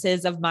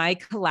audiences of my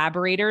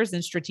collaborators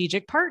and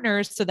strategic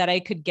partners so that I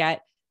could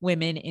get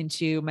women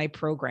into my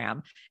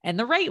program and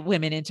the right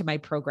women into my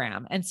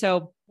program. And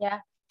so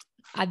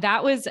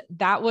that was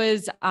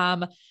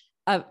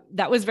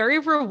very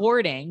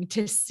rewarding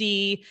to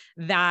see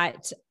my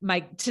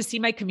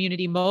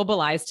community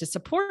mobilize to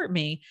support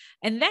me.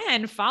 And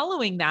then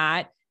following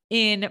that,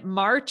 in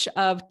March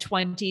of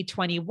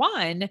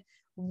 2021,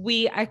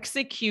 we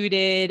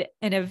executed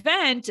an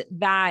event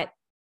that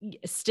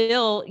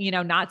still,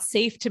 not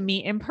safe to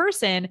meet in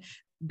person,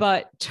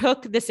 but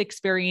took this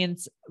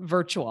experience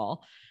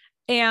virtual.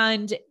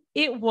 And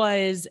it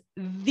was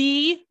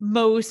the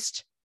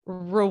most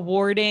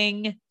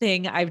rewarding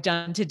thing I've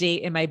done to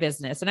date in my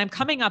business. And I'm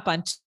coming up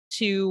on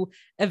 2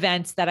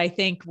 events that I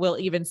think will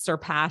even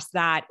surpass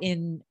that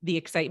in the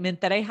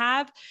excitement that I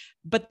have.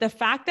 But the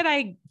fact that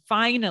I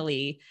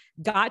finally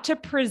got to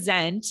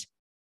present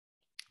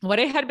what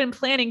I had been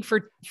planning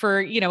for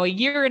a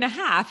year and a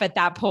half at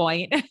that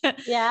point.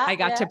 I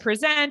got to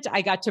present,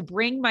 I got to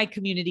bring my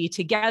community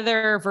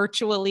together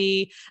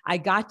virtually. I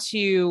got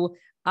to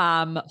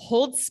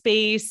hold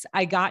space.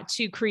 I got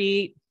to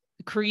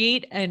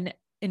create an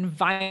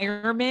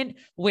environment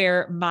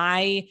where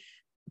my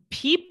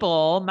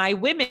people, my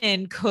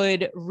women,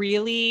 could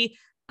really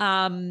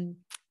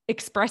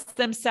express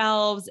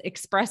themselves,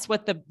 express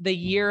what the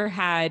year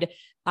had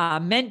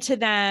meant to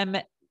them,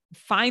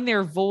 find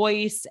their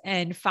voice,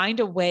 and find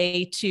a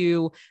way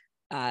to,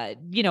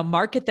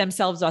 market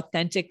themselves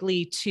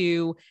authentically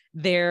to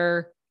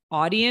their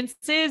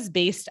audiences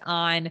based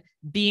on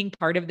being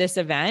part of this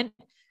event.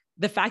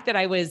 The fact that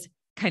I was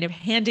kind of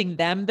handing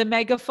them the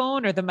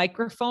megaphone or the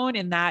microphone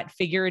in that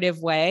figurative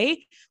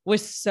way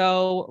was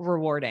so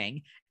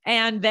rewarding.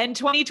 And then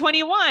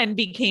 2021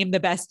 became the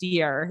best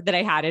year that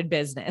I had in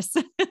business.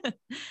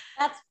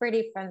 That's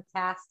pretty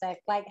fantastic.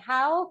 Like,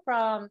 how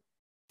from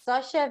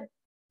such a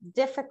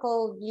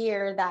difficult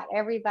year that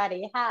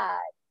everybody had,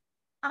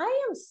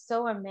 I am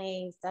so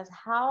amazed at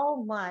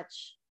how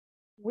much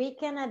we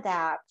can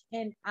adapt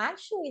and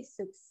actually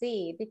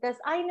succeed, because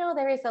I know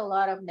there is a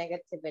lot of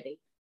negativity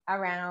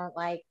around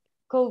like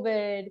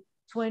COVID,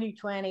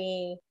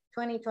 2020,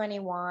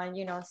 2021,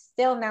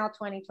 still now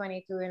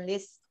 2022, and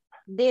this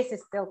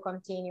is still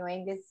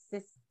continuing. This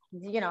is,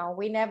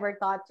 we never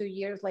thought 2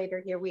 years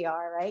later, here we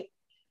are, right?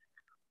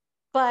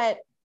 But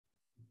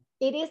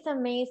it is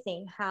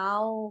amazing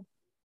how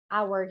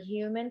our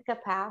human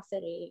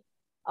capacity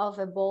of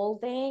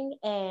evolving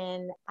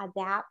and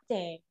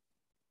adapting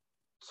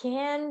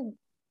can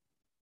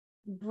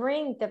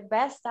bring the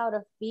best out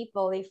of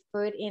people if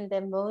put in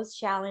the most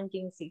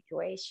challenging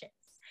situations.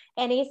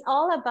 And it's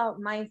all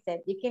about mindset.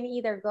 You can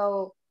either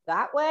go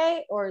that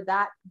way or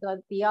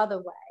the other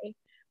way.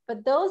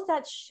 But those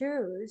that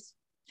choose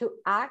to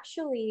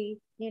actually,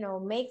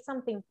 make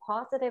something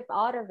positive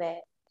out of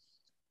it,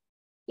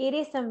 it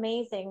is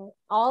amazing.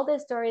 All the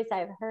stories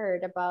I've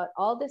heard about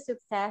all the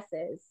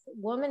successes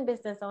women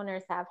business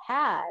owners have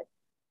had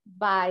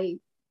by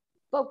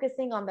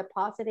focusing on the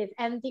positive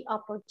and the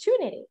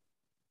opportunity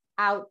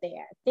out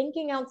there,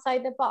 thinking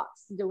outside the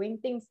box, doing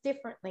things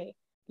differently,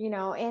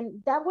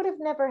 and that would have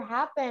never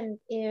happened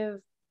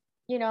if,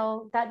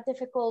 that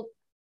difficult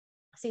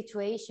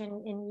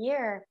situation in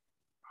year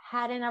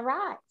hadn't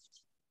arrived.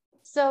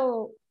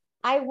 So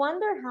I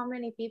wonder how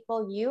many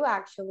people you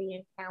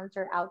actually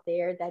encounter out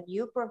there that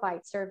you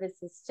provide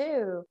services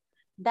to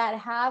that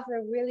have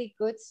a really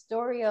good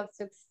story of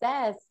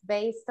success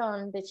based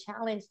on the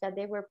challenge that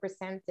they were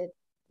presented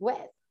with.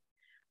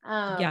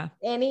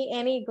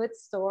 Any good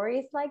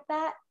stories like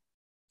that?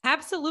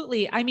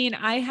 Absolutely. I mean,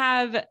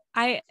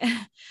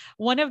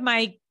 one of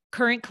my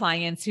current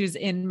clients who's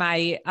in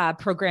my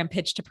program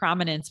Pitch to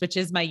Prominence, which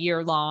is my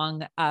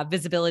year-long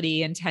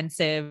visibility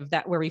intensive,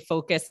 where we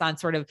focus on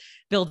sort of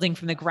building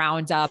from the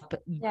ground up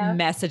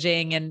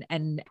messaging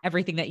and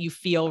everything that you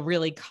feel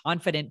really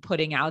confident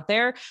putting out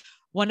there.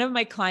 One of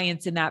my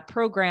clients in that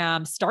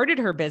program started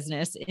her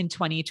business in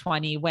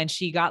 2020 when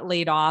she got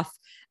laid off.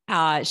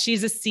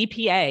 She's a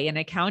CPA, an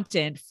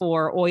accountant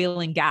for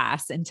oil and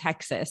gas in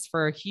Texas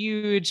for a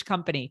huge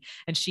company.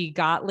 And she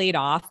got laid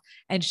off,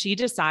 and she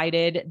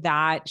decided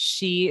that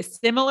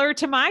similar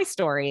to my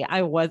story,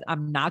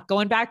 I'm not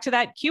going back to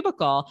that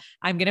cubicle.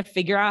 I'm going to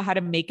figure out how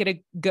to make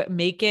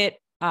it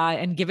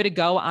and give it a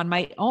go on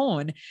my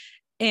own.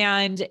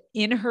 And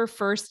in her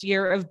first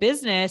year of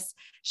business,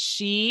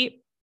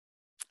 she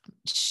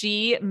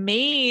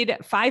made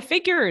 5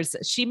 figures.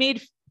 She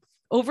made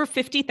over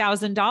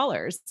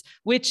 $50,000,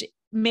 which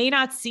may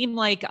not seem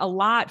like a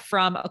lot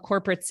from a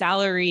corporate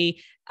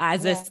salary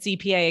as a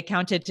CPA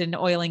accountant in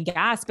oil and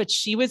gas, but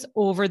she was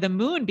over the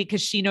moon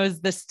because she knows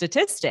the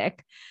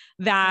statistic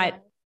that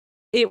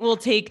it will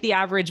take the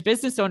average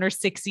business owner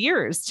 6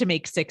 years to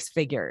make 6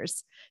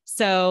 figures.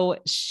 So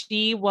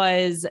she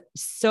was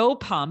so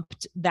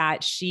pumped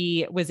that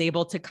she was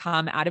able to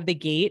come out of the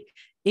gate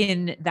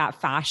in that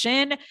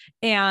fashion.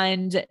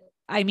 And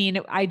I mean,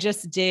 I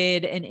just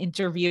did an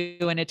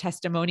interview and a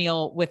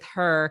testimonial with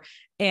her,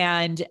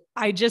 and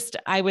I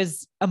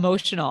was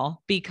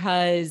emotional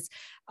because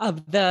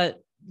of the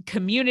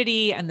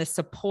community and the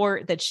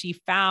support that she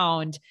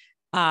found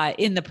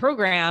in the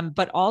program,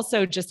 but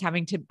also just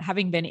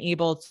having been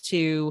able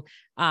to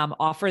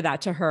offer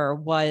that to her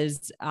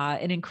was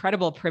an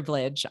incredible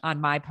privilege on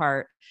my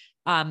part.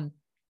 And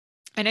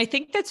I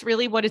think that's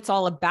really what it's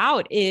all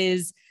about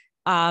is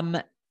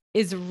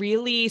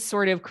really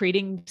sort of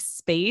creating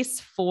space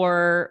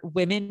for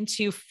women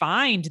to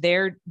find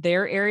their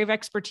area of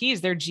expertise,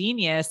 their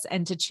genius,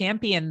 and to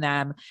champion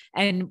them.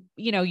 And,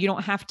 you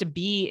don't have to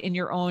be in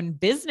your own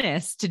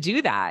business to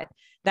do that.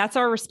 That's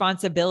our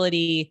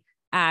responsibility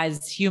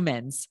as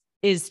humans,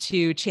 is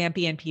to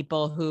champion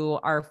people who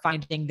are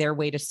finding their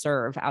way to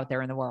serve out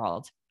there in the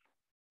world.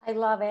 I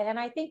love it. And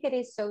I think it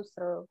is so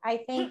true.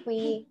 I think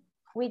we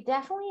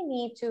definitely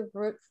need to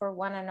root for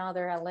one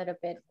another a little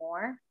bit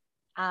more.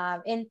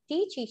 And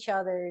teach each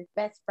other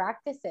best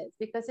practices,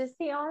 because it's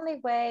the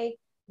only way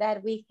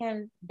that we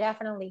can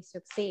definitely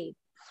succeed.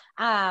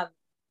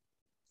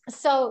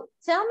 So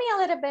tell me a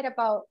little bit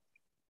about,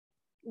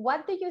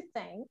 what do you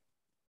think,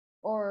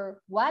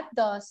 or what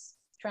does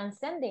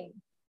transcending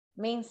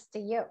means to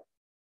you?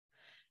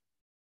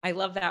 I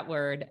love that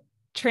word.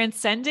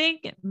 Transcending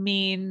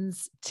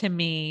means to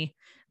me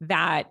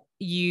that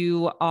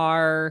you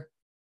are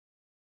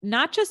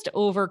not just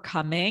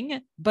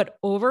overcoming, but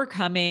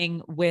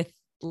overcoming with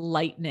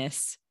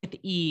lightness, with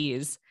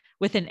ease,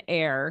 with an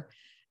air.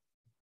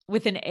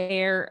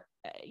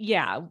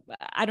 Yeah,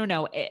 I don't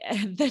know.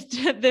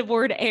 The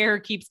word air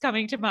keeps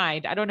coming to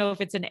mind. I don't know if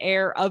it's an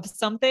air of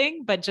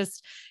something, but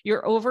just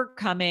you're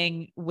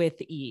overcoming with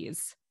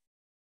ease.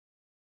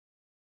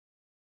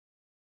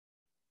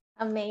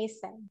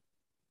 Amazing.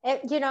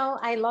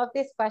 I love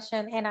this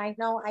question, and I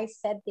know I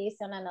said this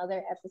on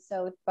another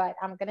episode, but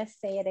I'm going to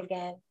say it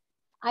again.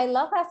 I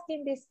love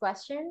asking this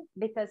question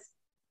because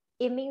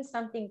it means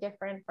something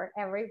different for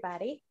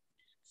everybody.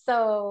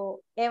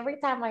 So every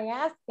time I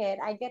ask it,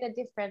 I get a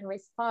different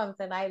response,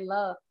 and I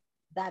love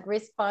that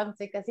response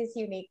because it's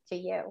unique to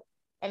you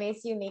and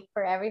it's unique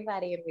for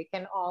everybody, and we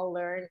can all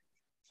learn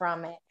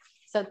from it.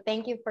 So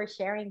thank you for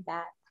sharing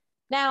that.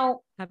 Now,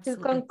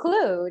 Absolutely. To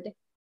conclude,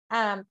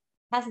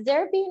 has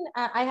there been,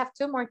 I have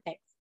two more things.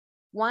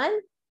 One,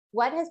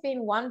 what has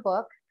been one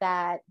book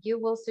that you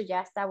will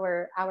suggest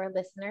our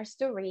listeners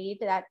to read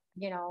that,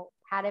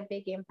 had a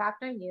big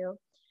impact on you?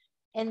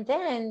 And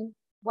then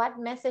what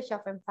message of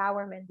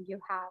empowerment do you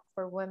have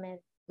for women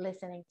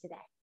listening today?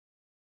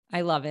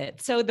 I love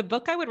it. So the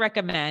book I would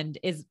recommend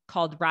is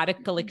called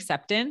Radical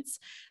Acceptance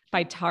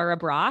by Tara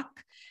Brach.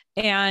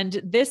 And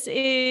this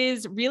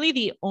is really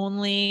the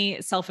only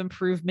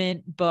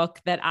self-improvement book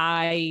that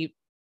I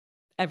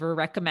ever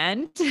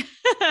recommend,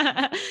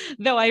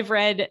 though I've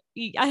read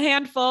a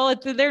handful.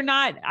 They're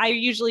not, I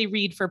usually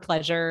read for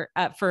pleasure,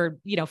 for,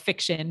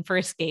 fiction, for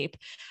escape.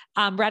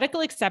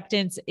 Radical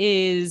Acceptance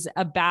is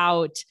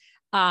about,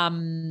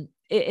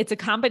 it's a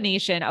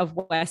combination of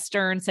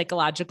Western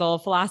psychological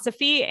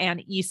philosophy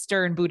and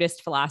Eastern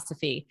Buddhist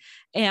philosophy.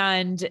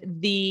 And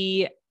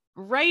the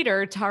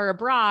writer, Tara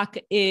Brach,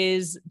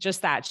 is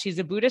just that. She's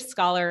a Buddhist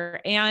scholar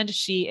and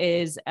she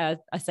is a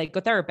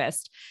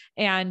psychotherapist.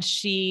 And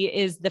she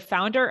is the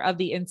founder of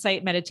the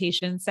Insight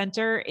Meditation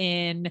Center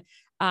in,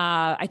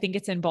 I think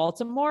it's in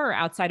Baltimore or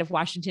outside of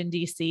Washington,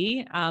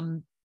 D.C.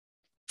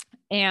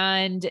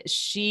 And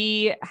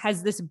she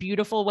has this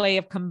beautiful way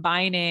of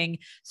combining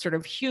sort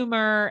of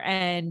humor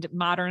and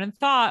modern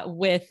thought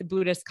with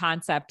Buddhist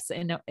concepts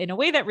in a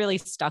way that really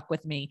stuck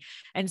with me.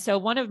 And so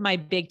one of my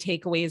big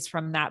takeaways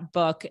from that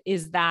book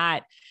is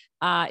that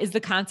is the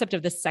concept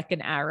of the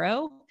second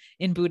arrow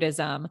in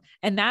Buddhism.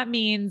 And that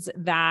means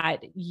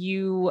that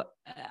you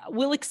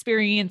will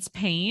experience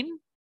pain.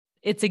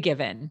 It's a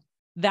given.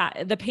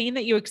 That the pain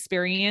that you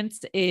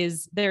experience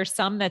there's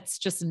some that's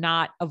just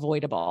not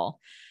avoidable.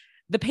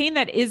 The pain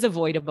that is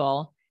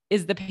avoidable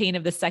is the pain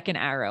of the second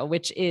arrow,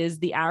 which is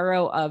the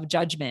arrow of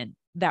judgment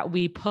that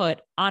we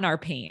put on our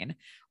pain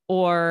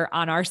or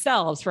on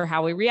ourselves for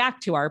how we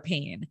react to our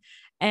pain.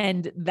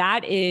 And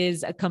that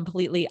is a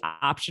completely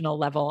optional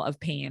level of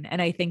pain.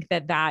 And I think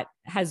that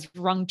has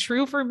rung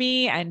true for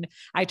me. And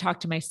I talk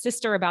to my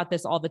sister about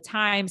this all the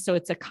time. So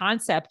it's a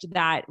concept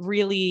that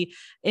really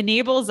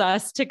enables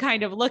us to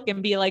kind of look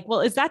and be like,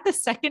 well, is that the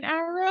second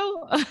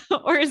arrow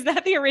or is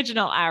that the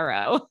original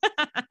arrow?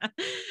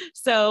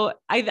 So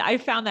I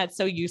found that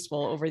so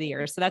useful over the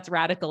years. So that's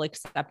Radical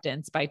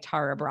Acceptance by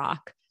Tara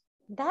Brach.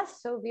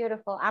 That's so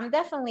beautiful. I'm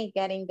definitely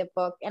getting the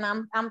book, and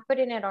I'm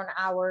putting it on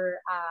our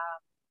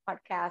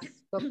podcast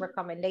book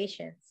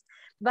recommendations,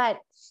 but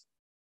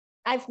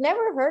I've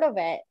never heard of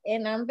it,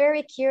 and I'm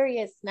very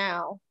curious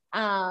now,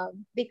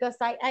 because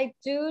I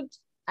do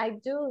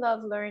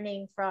love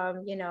learning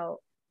from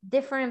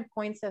different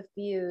points of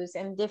views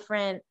and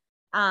different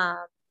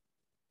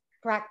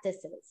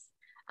practices.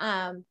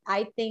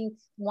 I think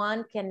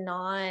one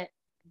cannot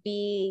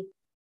be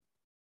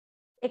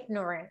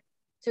ignorant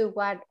to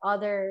what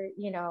other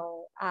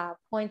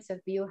points of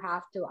view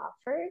have to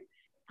offer.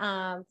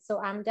 So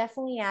I'm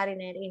definitely adding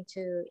it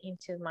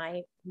into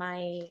my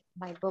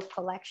book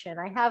collection.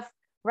 I have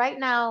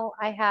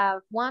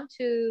 1,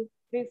 2,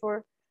 3,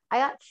 4. I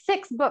got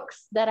 6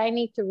 books that I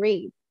need to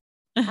read.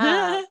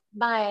 My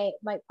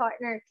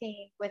partner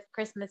came with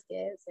Christmas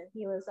gifts, and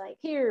he was like,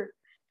 "Here,"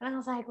 and I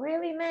was like,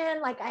 "Really,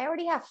 man? Like, I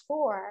already have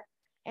 4."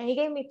 And he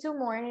gave me 2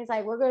 more, and he's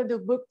like, "We're gonna do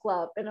book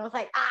club," and I was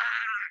like, "Ah."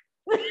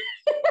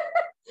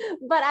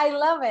 But I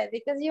love it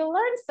because you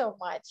learn so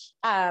much.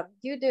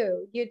 You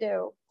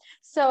do.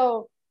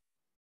 So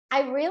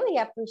I really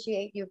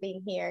appreciate you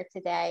being here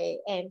today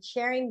and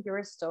sharing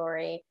your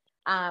story,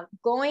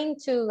 going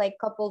to like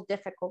a couple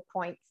difficult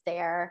points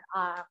there,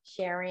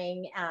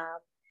 sharing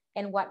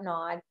and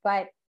whatnot.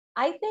 But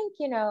I think,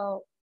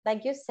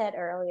 like you said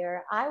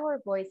earlier,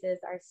 our voices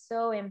are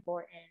so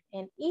important,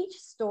 and each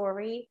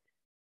story,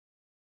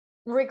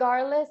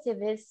 regardless if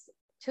it's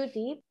too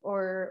deep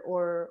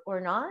or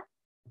not,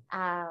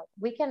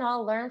 we can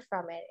all learn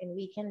from it, and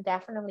we can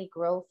definitely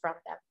grow from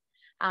them.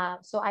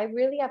 So I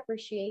really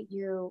appreciate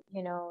you,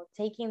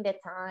 taking the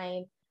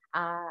time.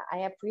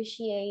 I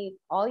appreciate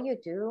all you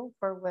do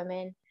for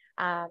women.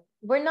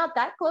 We're not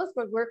that close,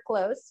 but we're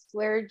close.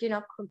 We're,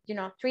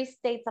 3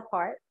 states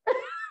apart.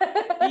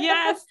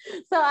 Yes.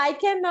 So I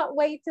cannot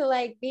wait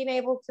to being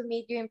able to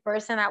meet you in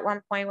person at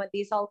one point with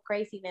this whole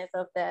craziness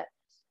of the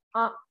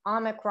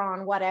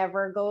Omicron,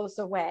 whatever, goes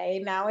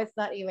away. Now it's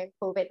not even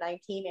COVID-19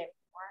 anymore.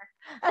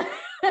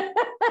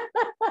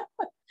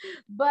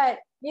 But,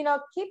 you know,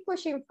 keep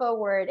pushing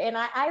forward. And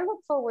I look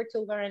forward to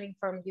learning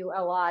from you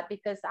a lot,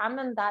 because I'm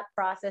in that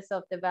process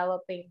of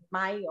developing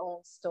my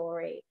own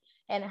story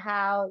and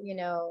how, you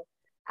know,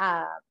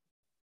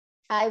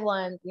 I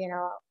want, you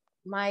know,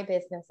 my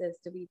businesses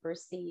to be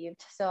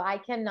perceived. So I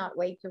cannot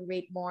wait to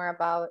read more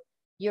about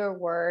your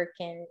work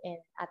and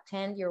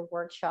attend your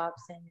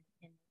workshops and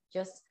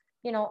just,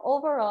 you know,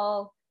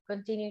 overall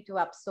continue to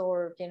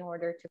absorb in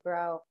order to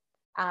grow.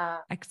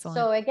 Excellent.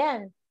 So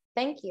again,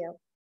 thank you.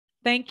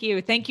 Thank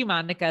you. Thank you,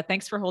 Monica.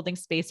 Thanks for holding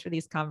space for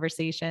these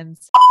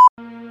conversations.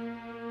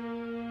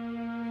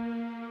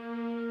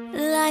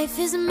 Life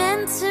is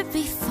meant to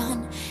be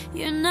fun.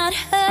 You're not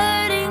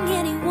hurting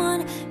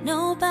anyone.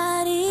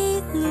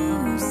 Nobody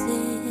loses.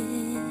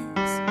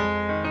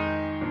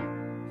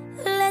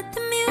 Let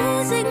the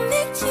music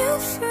make you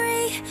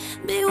free.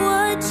 Be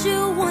what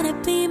you want to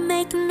be.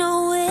 Make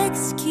no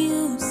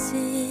excuses.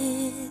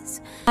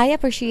 I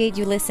appreciate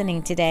you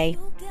listening today.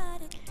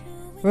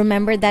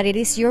 Remember that it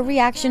is your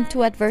reaction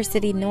to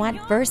adversity, not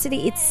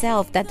adversity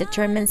itself, that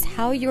determines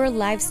how your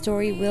life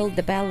story will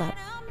develop.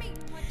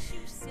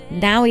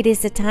 Now it is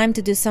the time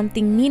to do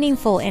something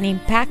meaningful and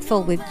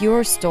impactful with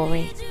your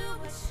story.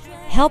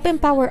 Help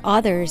empower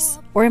others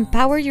or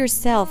empower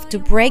yourself to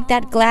break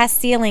that glass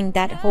ceiling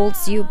that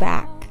holds you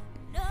back.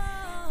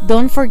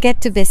 Don't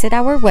forget to visit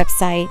our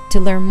website to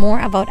learn more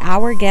about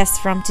our guests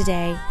from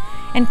today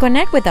and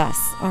connect with us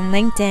on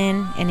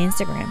LinkedIn and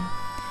Instagram.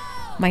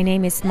 My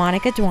name is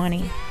Monica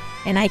Duani,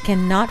 and I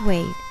cannot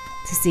wait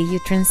to see you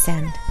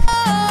transcend.